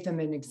gave them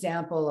an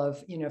example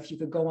of, if you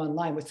could go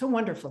online. What's so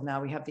wonderful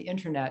now, we have the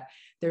internet.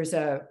 There's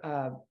an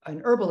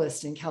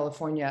herbalist in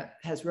California,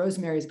 has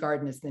Rosemary's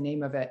Garden is the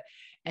name of it.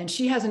 And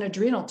she has an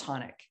adrenal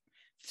tonic.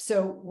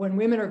 So when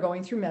women are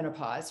going through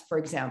menopause, for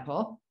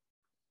example,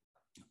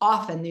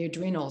 often the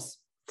adrenals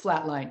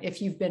flatline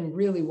if you've been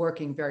really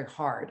working very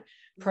hard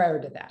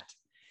prior to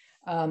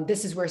that.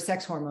 This is where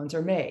sex hormones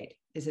are made,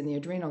 is in the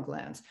adrenal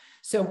glands.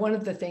 So one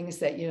of the things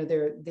that,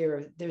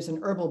 there's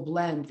an herbal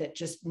blend that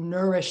just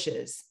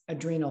nourishes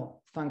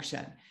adrenal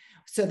function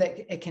so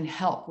that it can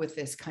help with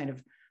this kind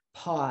of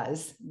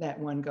pause that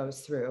one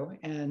goes through.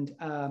 And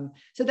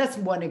so that's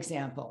one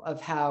example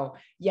of how,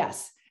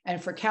 yes. And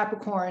for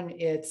Capricorn,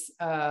 it's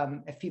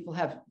if people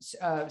have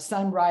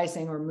sun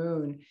rising or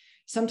moon,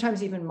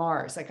 sometimes even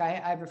Mars. Like I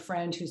have a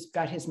friend who's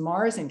got his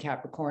Mars in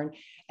Capricorn,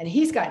 and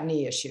he's got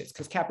knee issues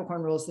because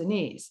Capricorn rules the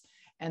knees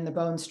and the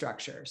bone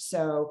structure.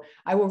 So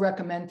I will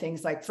recommend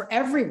things like, for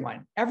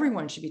everyone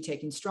should be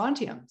taking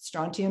strontium.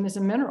 Strontium is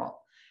a mineral.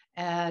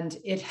 And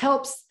it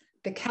helps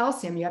the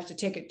calcium. You have to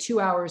take it 2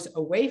 hours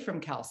away from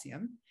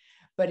calcium,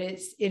 but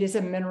it is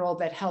a mineral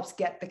that helps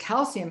get the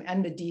calcium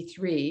and the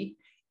D3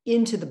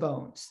 into the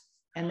bones.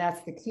 And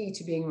that's the key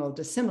to being able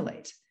to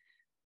assimilate.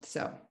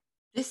 So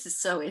this is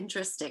so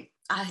interesting.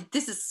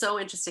 This is so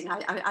interesting.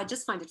 I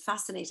just find it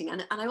fascinating.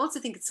 And I also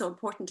think it's so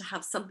important to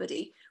have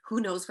somebody who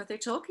knows what they're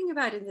talking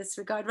about in this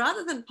regard,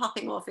 rather than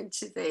popping off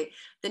into the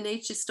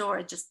nature store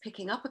and just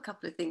picking up a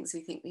couple of things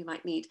we think we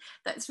might need.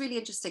 That's really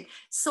interesting.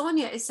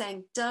 Sonia is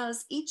saying,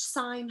 does each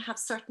sign have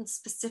certain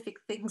specific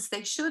things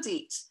they should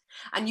eat?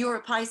 And you're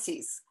a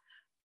Pisces.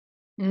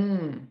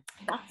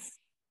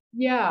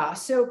 Yeah.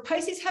 So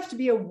Pisces have to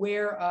be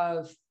aware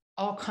of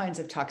all kinds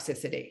of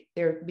toxicity.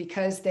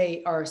 Because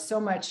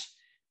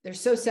they're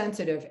so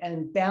sensitive,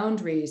 and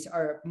boundaries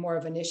are more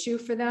of an issue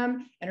for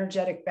them,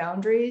 energetic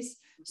boundaries.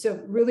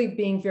 So really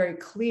being very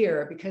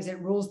clear, because it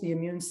rules the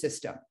immune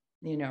system,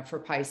 for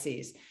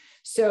Pisces.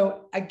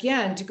 So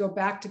again, to go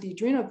back to the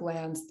adrenal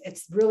glands,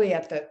 it's really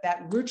at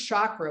that root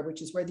chakra,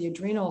 which is where the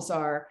adrenals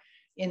are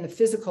in the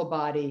physical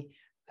body.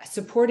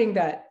 Supporting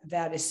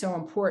that is so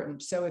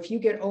important. So if you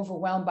get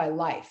overwhelmed by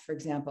life, for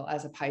example,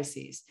 as a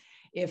Pisces,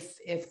 if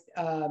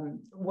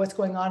what's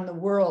going on in the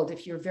world,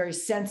 if you're very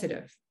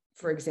sensitive,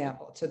 for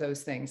example, to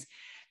those things,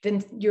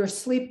 then your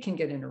sleep can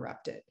get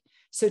interrupted.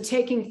 So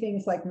taking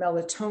things like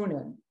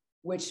melatonin,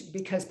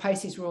 because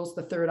Pisces rules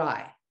the third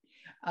eye,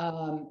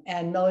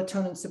 and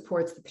melatonin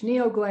supports the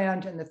pineal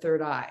gland and the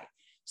third eye.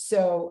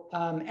 So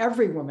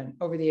every woman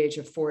over the age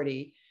of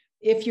 40,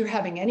 if you're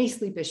having any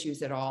sleep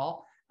issues at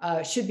all,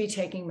 should be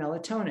taking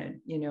melatonin,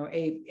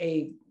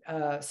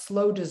 a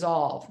slow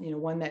dissolve,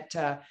 one that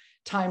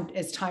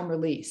time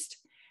released.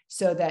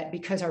 So that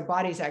because our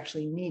bodies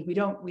actually need,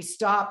 we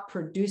stop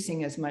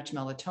producing as much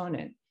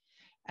melatonin,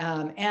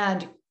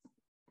 and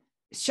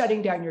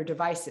shutting down your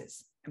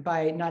devices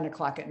by 9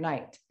 o'clock at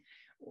night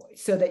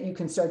so that you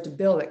can start to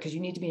build it, because you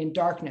need to be in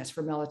darkness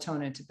for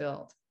melatonin to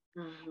build.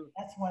 Mm-hmm.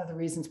 That's one of the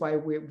reasons why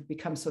we've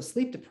become so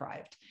sleep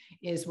deprived,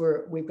 is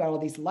we've got all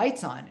these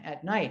lights on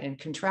at night and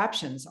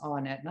contraptions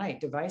on at night,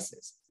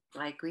 devices.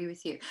 I agree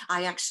with you.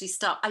 I actually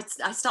stopped.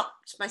 I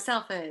stopped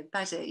myself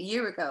about a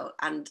year ago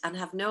and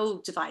have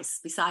no device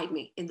beside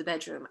me in the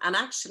bedroom. And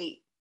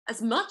actually,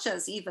 as much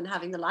as even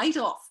having the light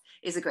off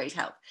is a great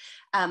help,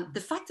 the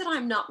fact that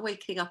I'm not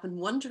waking up and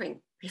wondering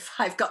if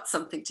I've got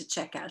something to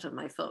check out on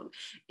my phone,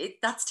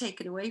 that's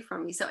taken away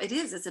from me. So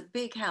it's a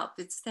big help.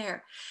 It's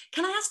there.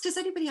 Can I ask, does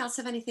anybody else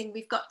have anything?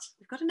 We've got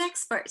an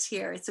expert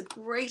here. It's a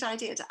great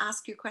idea to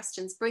ask your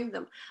questions, bring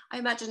them. I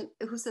imagine,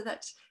 who said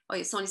that? Oh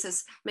yeah, Sonia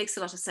says, makes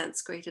a lot of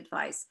sense. Great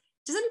advice.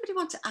 Does anybody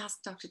want to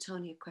ask Dr.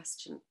 Toni a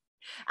question?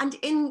 And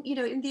in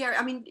the area,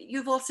 I mean,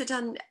 you've also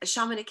done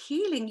shamanic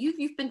healing. You've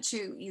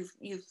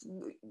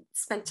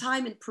spent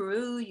time in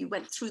Peru. You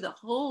went through the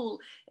whole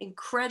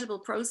incredible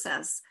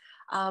process.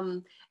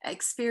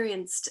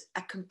 Experienced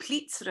a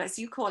complete, sort of, as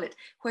you call it,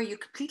 where you're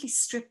completely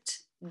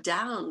stripped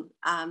down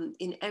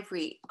in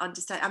every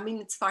understanding. I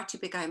mean, it's far too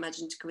big, I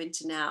imagine, to go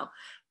into now.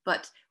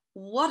 But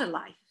what a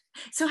life!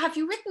 So, have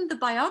you written the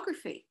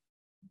biography?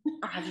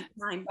 Or have you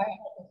time?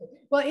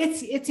 Well,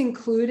 it's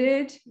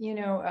included,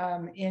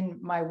 in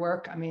my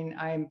work. I mean,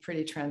 I'm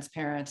pretty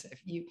transparent.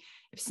 If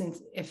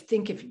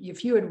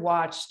you had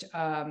watched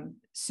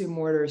Sue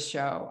Morter's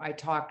show, I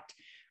talked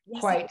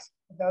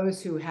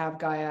those who have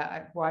Gaia.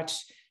 I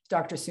watched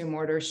Dr. Sue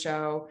Morter's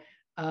show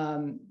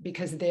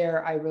because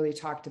there I really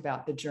talked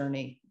about the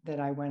journey that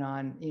I went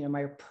on,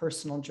 my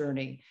personal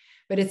journey.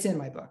 But it's in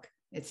my book.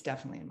 It's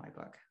definitely in my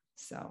book.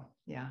 So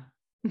yeah.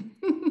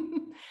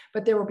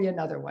 But there will be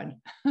another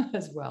one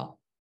as well.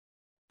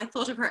 I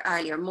thought of her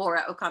earlier,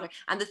 Maura O'Connor.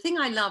 And the thing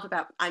I love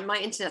about, my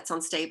internet's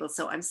unstable,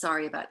 so I'm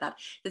sorry about that.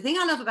 The thing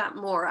I love about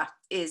Maura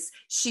is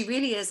she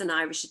really is an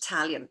Irish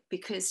Italian,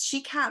 because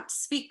she can't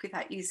speak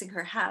without using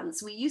her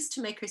hands. We used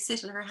to make her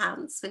sit on her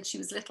hands when she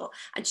was little,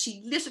 and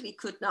she literally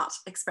could not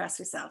express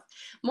herself.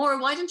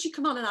 Maura, why don't you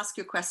come on and ask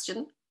your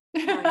question?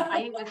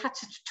 I had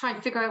to try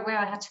and figure out where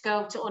I had to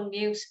go to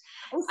unmute.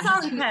 Oh,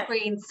 sorry. Two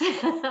screens.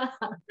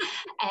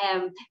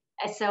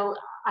 So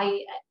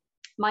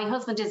my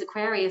husband is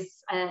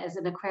Aquarius, is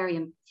an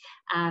Aquarian,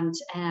 and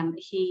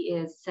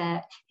he's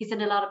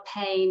in a lot of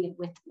pain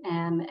with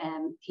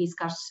he's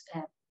got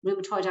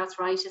rheumatoid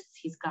arthritis,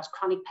 he's got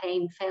chronic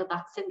pain, failed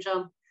back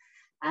syndrome,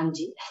 and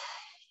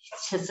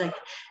it's just like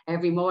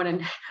every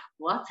morning,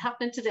 what's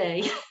happening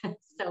today?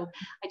 So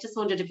I just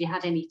wondered if you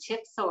had any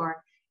tips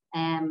or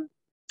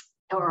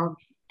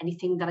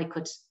anything that I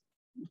could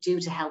do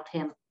to help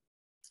him.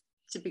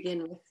 To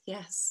begin with,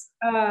 yes.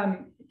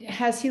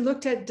 Has he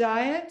looked at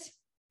diet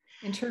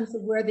in terms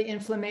of where the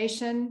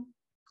inflammation?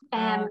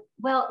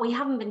 Well, we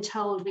haven't been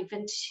told. We've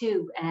been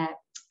to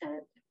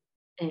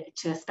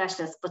a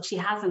specialist, but she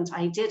hasn't.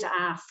 I did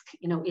ask,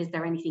 is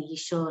there anything he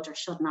should or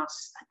should not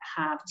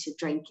have to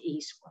drink,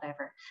 eat,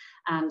 whatever,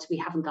 and we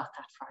haven't got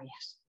that far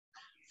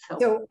yet.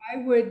 So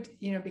I would,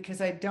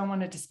 because I don't want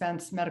to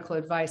dispense medical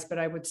advice, but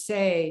I would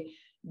say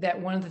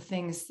that one of the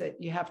things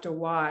that you have to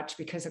watch,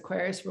 because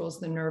Aquarius rules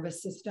the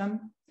nervous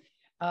system,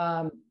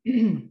 and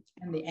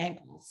the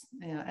ankles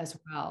as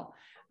well.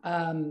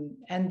 And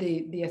in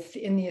the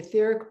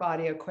etheric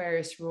body,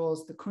 Aquarius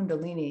rules the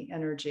Kundalini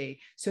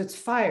energy. So it's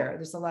fire.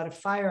 There's a lot of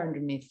fire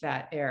underneath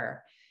that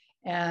air.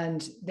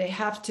 And they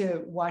have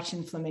to watch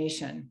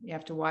inflammation. You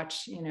have to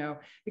watch,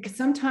 because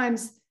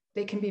sometimes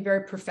they can be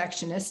very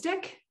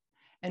perfectionistic.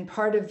 And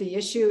part of the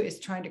issue is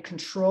trying to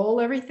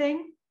control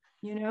everything,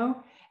 Yeah.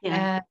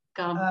 And,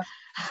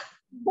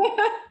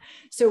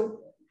 so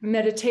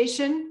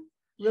meditation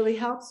really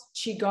helps.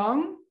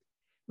 Qigong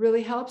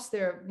really helps.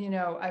 There,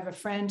 I have a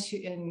friend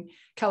in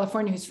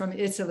California who's from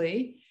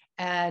Italy,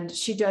 and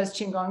she does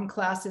Qigong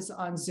classes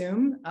on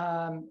Zoom,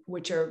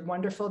 which are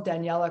wonderful.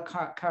 Daniela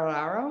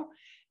Carraro,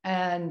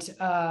 and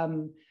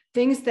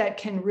things that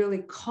can really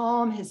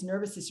calm his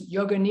nervous system.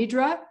 Yoga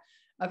Nidra.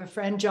 I have a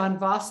friend, John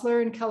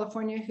Vossler in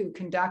California, who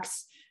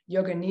conducts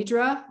Yoga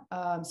Nidra.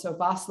 So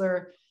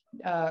Vossler,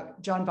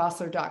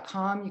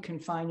 johnvossler.com, you can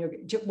find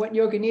what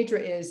Yoga Nidra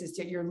is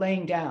that you're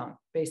laying down,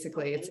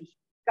 basically. It's a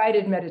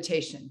guided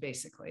meditation,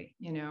 basically,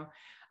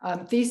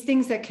 these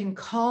things that can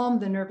calm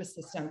the nervous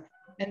system.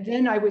 And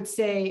then I would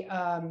say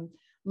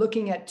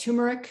looking at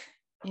turmeric,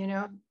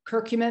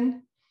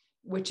 curcumin,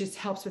 which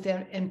helps with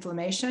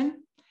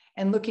inflammation,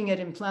 and looking at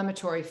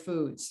inflammatory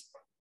foods.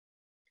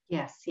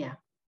 Yes, yeah.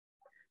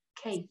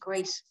 Okay,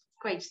 great.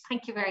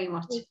 Thank you very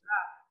much.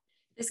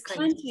 There's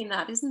plenty in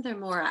that, isn't there,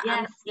 Maura?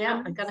 Yes,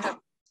 I'm gonna.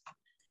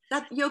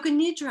 That Yoga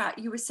Nidra,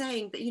 you were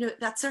saying that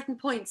that certain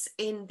points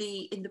in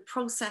the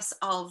process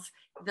of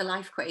the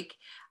LifeQuake,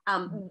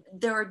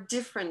 there are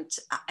different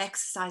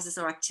exercises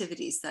or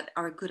activities that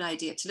are a good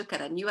idea to look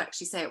at. And you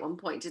actually say at one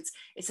point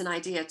it's an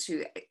idea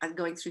to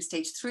going through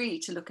stage 3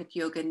 to look at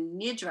Yoga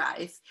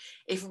Nidra.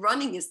 If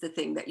running is the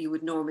thing that you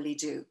would normally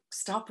do,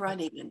 stop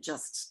running and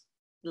just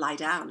lie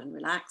down and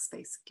relax,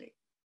 basically.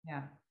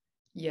 Yeah.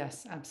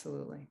 Yes,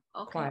 absolutely.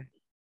 Okay. Quiet.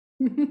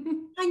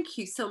 Thank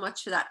you so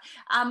much for that.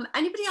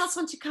 Anybody else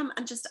want to come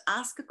and just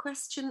ask a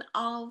question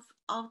of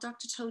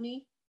Dr.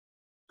 Toni?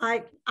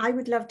 I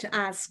would love to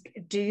ask,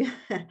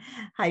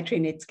 hi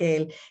Trina, it's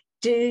Gail.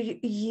 Do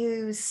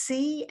you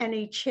see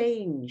any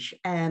change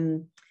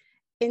in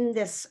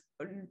this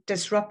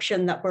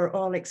disruption that we're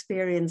all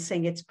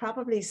experiencing? It's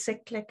probably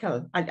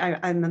cyclical.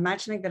 I'm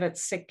imagining that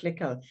it's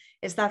cyclical.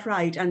 Is that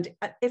right? And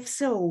if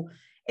so,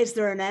 is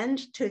there an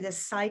end to this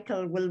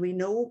cycle? Will we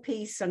know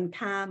peace and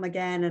calm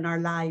again in our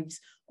lives?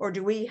 Or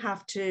do we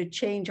have to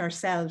change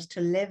ourselves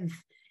to live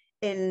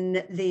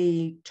in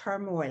the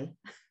turmoil?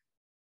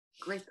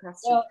 Great question.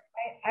 Well,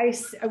 I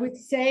would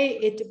say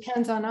it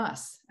depends on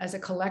us as a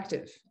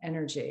collective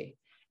energy.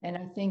 And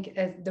I think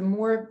the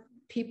more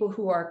people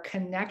who are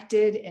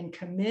connected and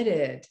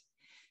committed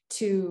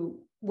to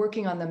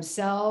working on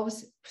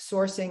themselves,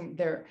 sourcing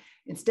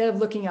instead of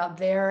looking out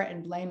there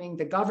and blaming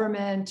the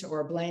government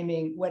or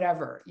blaming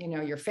whatever,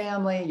 your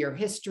family, your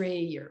history,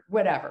 your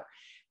whatever.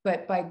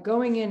 But by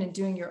going in and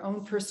doing your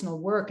own personal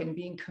work and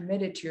being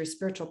committed to your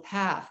spiritual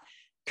path,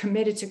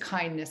 committed to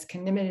kindness,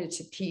 committed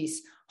to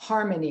peace,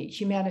 harmony,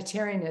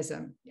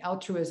 humanitarianism,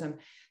 altruism,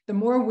 the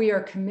more we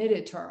are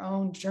committed to our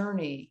own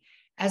journey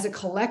as a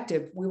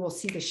collective, we will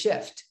see the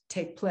shift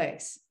take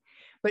place.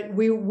 But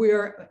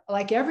we're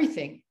like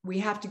everything, we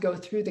have to go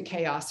through the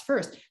chaos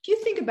first. If you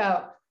think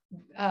about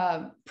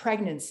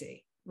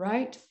pregnancy,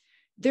 right?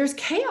 There's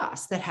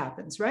chaos that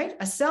happens, right?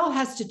 A cell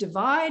has to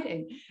divide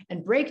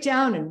and break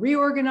down and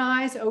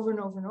reorganize over and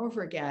over and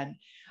over again.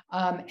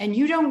 And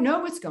you don't know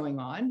what's going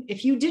on.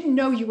 If you didn't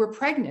know you were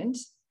pregnant,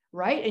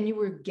 right? And you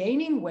were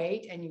gaining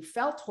weight and you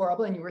felt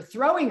horrible and you were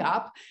throwing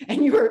up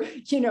and you were,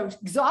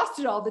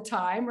 exhausted all the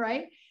time,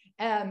 right?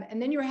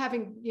 And then you were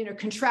having,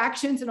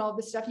 contractions and all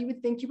this stuff, you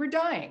would think you were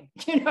dying,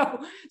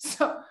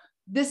 So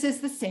this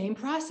is the same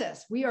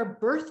process. We are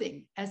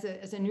birthing as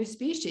a new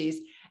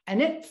species.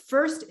 And it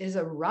first is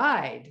a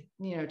ride,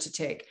 to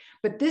take.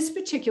 But this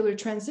particular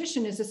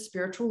transition is a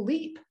spiritual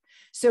leap.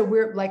 So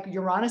we're like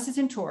Uranus is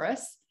in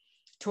Taurus.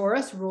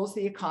 Taurus rules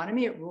the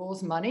economy, it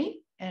rules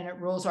money, and it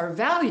rules our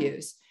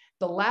values.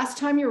 The last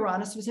time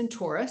Uranus was in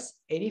Taurus,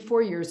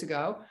 84 years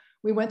ago,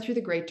 we went through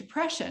the Great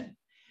Depression.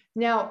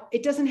 Now,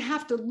 it doesn't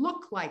have to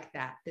look like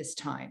that this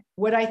time.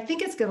 What I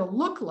think it's going to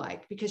look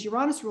like, because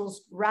Uranus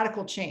rules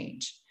radical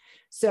change.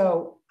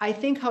 So I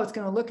think how it's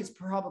going to look is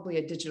probably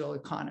a digital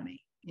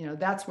economy.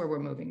 That's where we're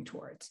moving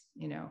towards,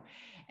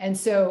 And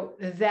so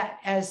that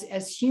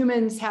as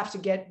humans have to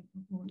get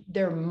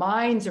their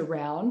minds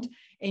around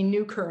a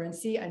new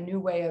currency, a new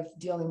way of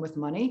dealing with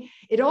money,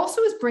 it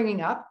also is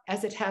bringing up,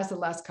 as it has the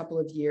last couple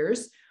of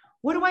years,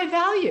 what do I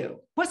value?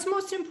 What's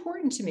most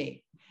important to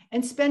me?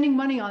 And spending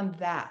money on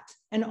that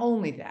and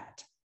only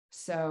that.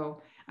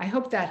 So I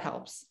hope that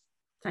helps.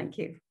 Thank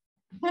you.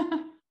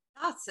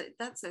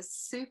 That's a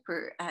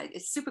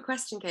super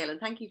question, Gail, and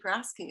thank you for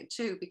asking it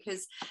too,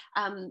 because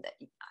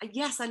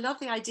yes, I love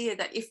the idea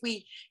that if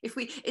we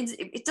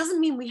it doesn't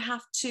mean we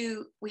have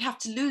to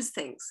lose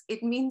things.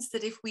 It means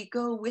that if we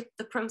go with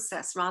the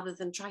process rather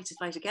than try to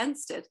fight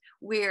against it,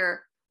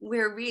 we're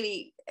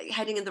really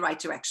heading in the right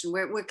direction.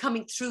 We're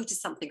coming through to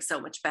something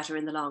so much better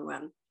in the long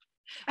run.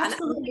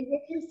 Absolutely.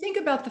 If you think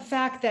about the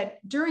fact that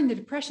during the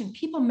Depression,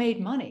 people made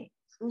money.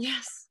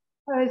 Yes.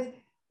 Because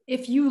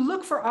if you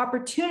look for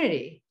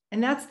opportunity,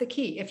 and that's the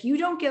key, if you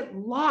don't get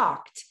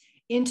locked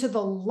into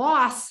the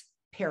loss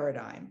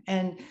paradigm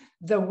and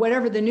the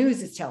whatever the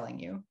news is telling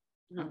you,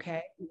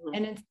 okay,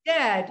 and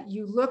instead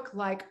you look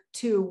like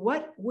to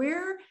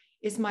where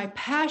is my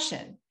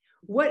passion?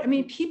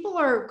 People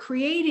are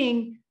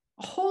creating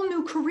whole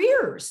new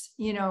careers,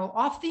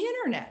 off the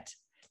internet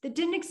that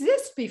didn't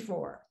exist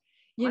before,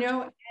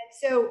 and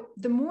so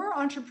the more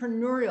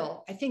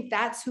entrepreneurial, I think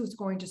that's who's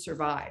going to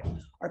survive,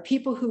 are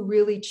people who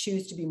really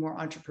choose to be more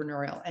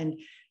entrepreneurial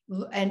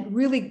and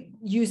really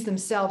use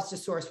themselves to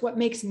source what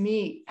makes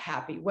me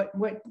happy,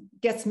 what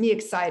gets me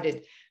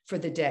excited for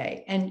the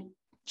day, and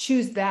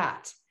choose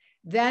that.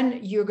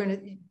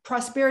 Then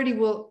prosperity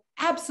will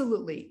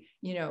absolutely,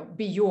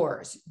 be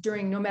yours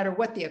during no matter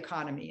what the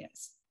economy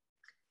is.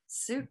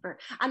 Super.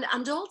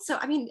 And also,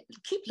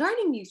 keep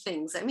learning new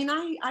things.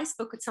 I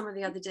spoke with someone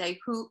the other day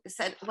who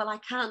said, well, I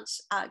can't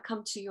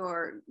come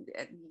to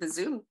the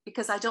Zoom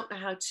because I don't know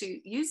how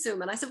to use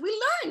Zoom. And I said, we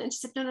learn. And she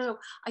said, no,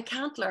 I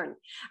can't learn.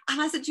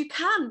 And I said, you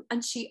can.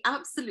 And she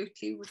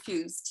absolutely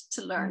refused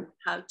to learn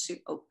how to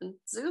open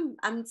Zoom.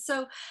 And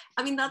so,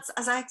 that's,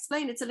 as I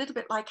explained, it's a little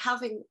bit like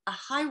having a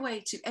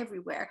highway to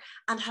everywhere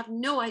and have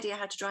no idea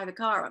how to drive a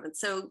car on it.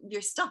 So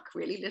you're stuck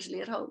really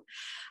literally at home.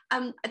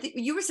 I think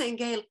you were saying,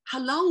 Gail, how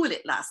long will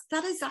it last?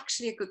 That is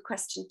actually a good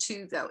question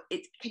too, though.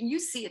 Can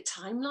you see a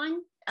timeline,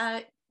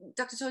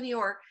 Dr. Toni,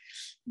 or?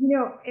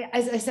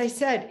 As I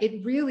said,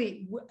 it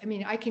really,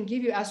 I can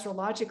give you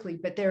astrologically,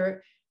 but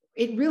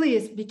it really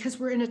is, because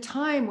we're in a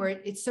time where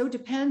it so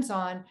depends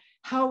on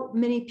how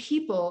many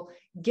people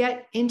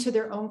get into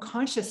their own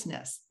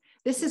consciousness.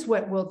 This is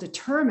what will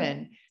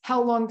determine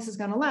how long this is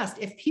going to last.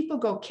 If people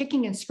go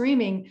kicking and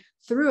screaming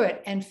through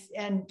it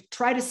and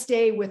try to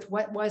stay with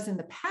what was in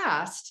the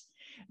past,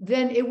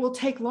 then it will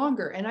take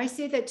longer. And I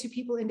say that to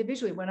people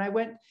individually. When I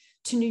went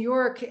to New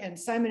York and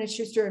Simon &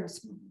 Schuster and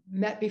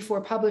met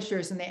before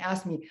publishers, and they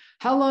asked me,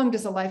 how long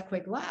does a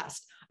LifeQuake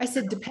last? I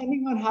said,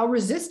 depending on how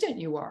resistant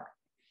you are.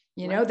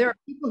 Right. There are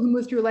people who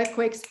move through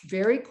LifeQuakes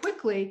very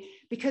quickly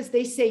because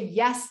they say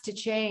yes to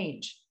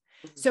change.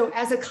 So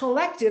as a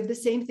collective, the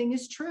same thing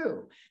is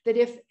true, that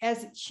if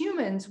as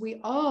humans, we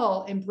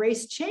all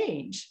embrace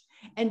change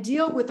and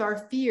deal with our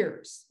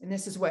fears, and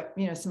this is what,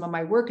 some of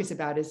my work is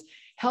about, is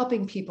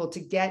helping people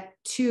to get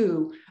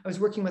to, I was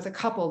working with a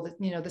couple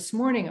that, this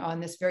morning on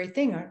this very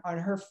thing, on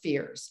her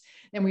fears.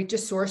 And we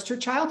just sourced her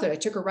childhood. I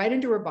took her right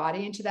into her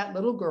body, into that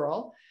little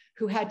girl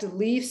who had to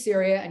leave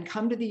Syria and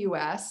come to the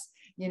US,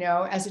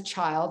 as a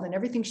child, and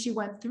everything she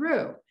went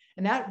through.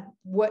 And that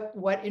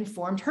what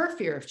informed her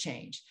fear of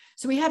change.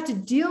 So we have to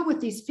deal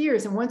with these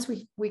fears. And once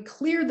we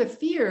clear the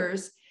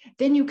fears,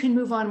 then you can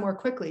move on more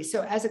quickly.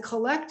 So as a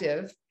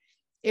collective,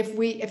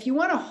 if you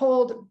want to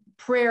hold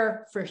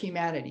prayer for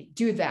humanity,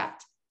 do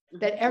that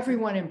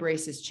everyone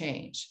embraces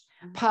change,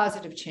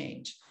 positive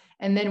change.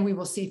 And then we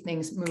will see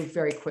things move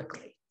very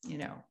quickly,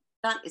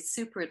 That is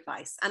super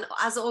advice. And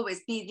as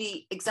always, be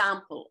the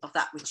example of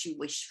that which you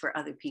wish for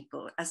other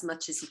people as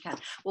much as you can.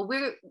 Well,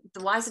 we're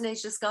the Wise and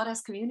Ageless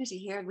Goddess community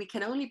here, and we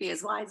can only be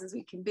as wise as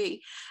we can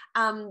be.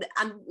 And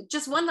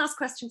just one last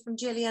question from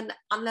Gillian,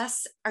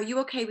 are you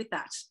okay with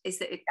that?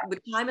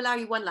 Would time allow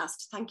you one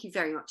last? Thank you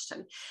very much,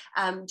 Toni.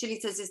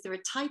 Gillian says, is there a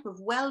type of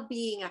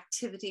well-being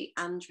activity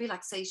and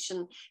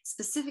relaxation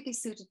specifically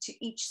suited to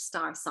each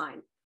star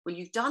sign? Well,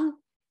 you've done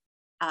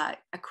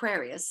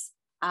Aquarius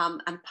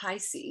and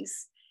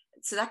Pisces.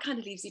 So that kind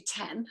of leaves you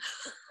 10.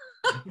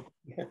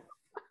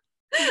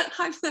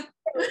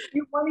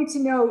 You wanted to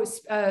know,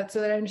 so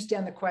that I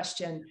understand the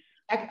question,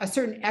 a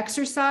certain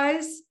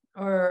exercise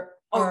or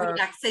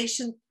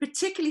relaxation,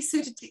 particularly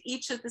suited to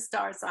each of the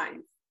star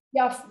signs.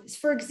 Yeah,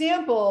 for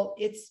example,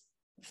 it's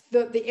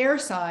the air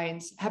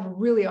signs have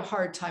really a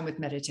hard time with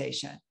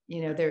meditation.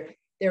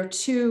 They're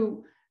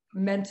too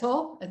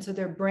mental, and so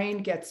their brain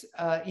gets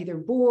either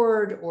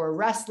bored or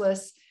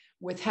restless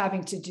with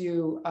having to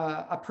do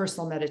a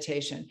personal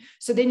meditation.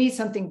 So they need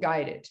something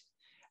guided.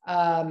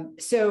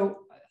 So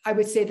I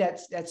would say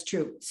that's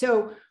true.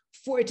 So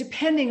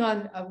depending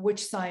on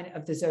which sign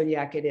of the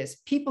zodiac it is,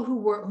 people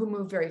who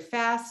move very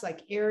fast,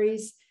 like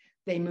Aries,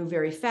 they move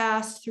very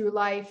fast through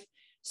life.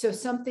 So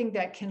something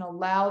that can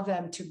allow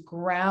them to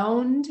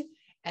ground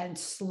and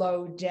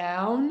slow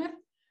down.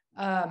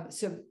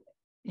 So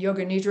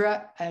Yoga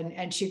Nidra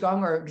and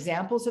Qigong are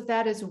examples of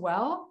that as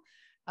well.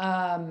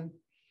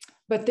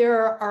 But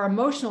there are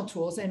emotional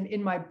tools, and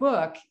in my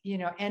book,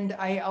 and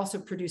I also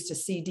produced a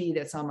CD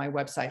that's on my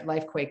website,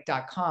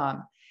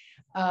 LifeQuake.com,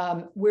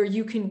 where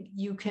you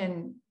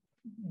can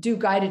do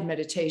guided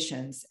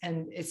meditations,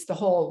 and it's the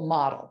whole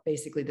model,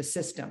 basically the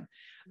system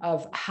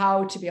of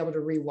how to be able to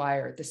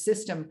rewire the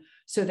system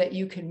so that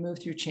you can move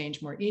through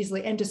change more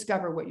easily and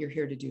discover what you're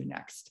here to do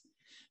next.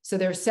 So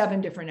there are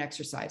 7 different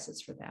exercises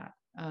for that.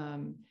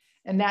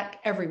 And that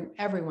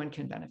everyone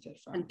can benefit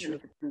from. And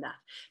benefit from that.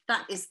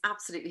 That is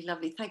absolutely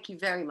lovely. Thank you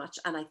very much.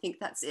 And I think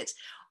that's it.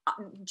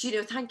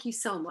 Gino, thank you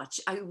so much.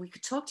 We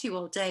could talk to you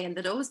all day, and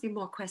there'd always be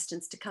more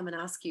questions to come and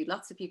ask you.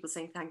 Lots of people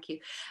saying thank you.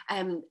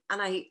 And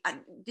I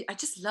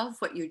just love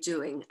what you're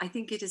doing. I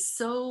think it is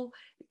so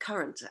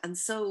current and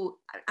so,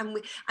 and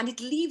it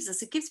leaves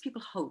us, it gives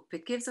people hope.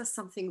 It gives us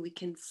something we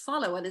can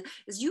follow. And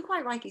as you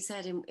quite rightly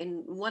said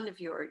in one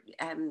of your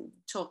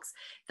talks,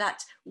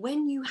 that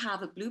when you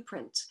have a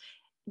blueprint,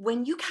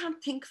 when you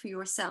can't think for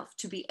yourself,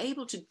 to be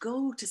able to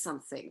go to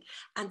something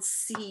and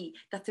see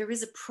that there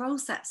is a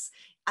process,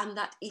 and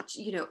that each,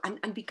 you know,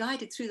 and be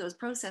guided through those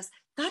processes,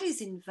 that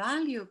is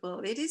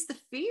invaluable. It is the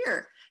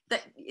fear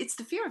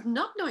of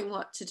not knowing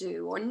what to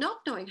do or not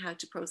knowing how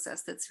to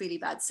process that's really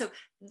bad. So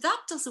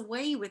that does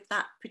away with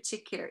that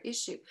particular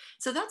issue.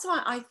 So that's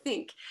why I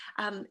think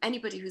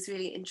anybody who's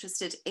really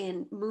interested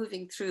in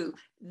moving through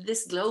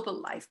this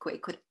global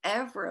LifeQuake,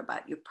 whatever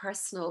about your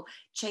personal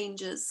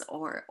changes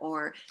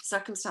or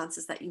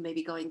circumstances that you may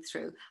be going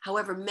through,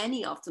 however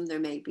many of them there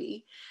may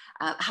be,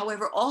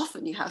 however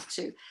often you have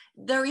to,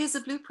 there is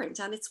a blueprint,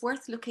 and it's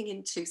worth looking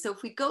into. So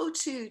if we go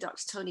to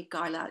Dr. Toni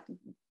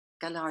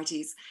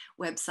Galardi's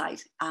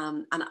website,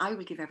 and I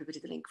will give everybody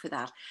the link for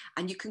that,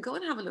 and you can go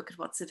and have a look at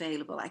what's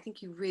available. I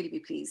think you'll really be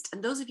pleased.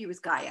 And those of you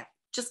with Gaia,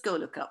 just go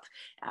look up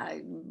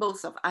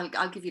both of,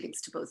 I'll give you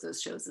links to both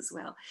those shows as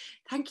well.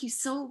 Thank you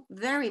so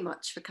very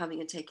much for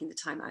coming and taking the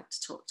time out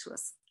to talk to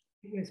us.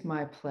 It was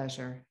my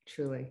pleasure,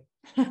 truly.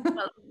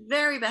 Well,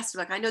 very best of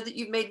luck. I know that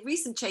you've made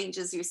recent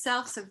changes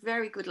yourself, so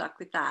very good luck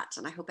with that.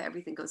 And I hope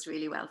everything goes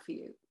really well for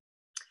you.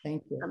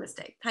 Thank you.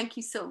 Namaste. Thank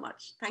you so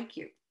much. Thank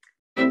you.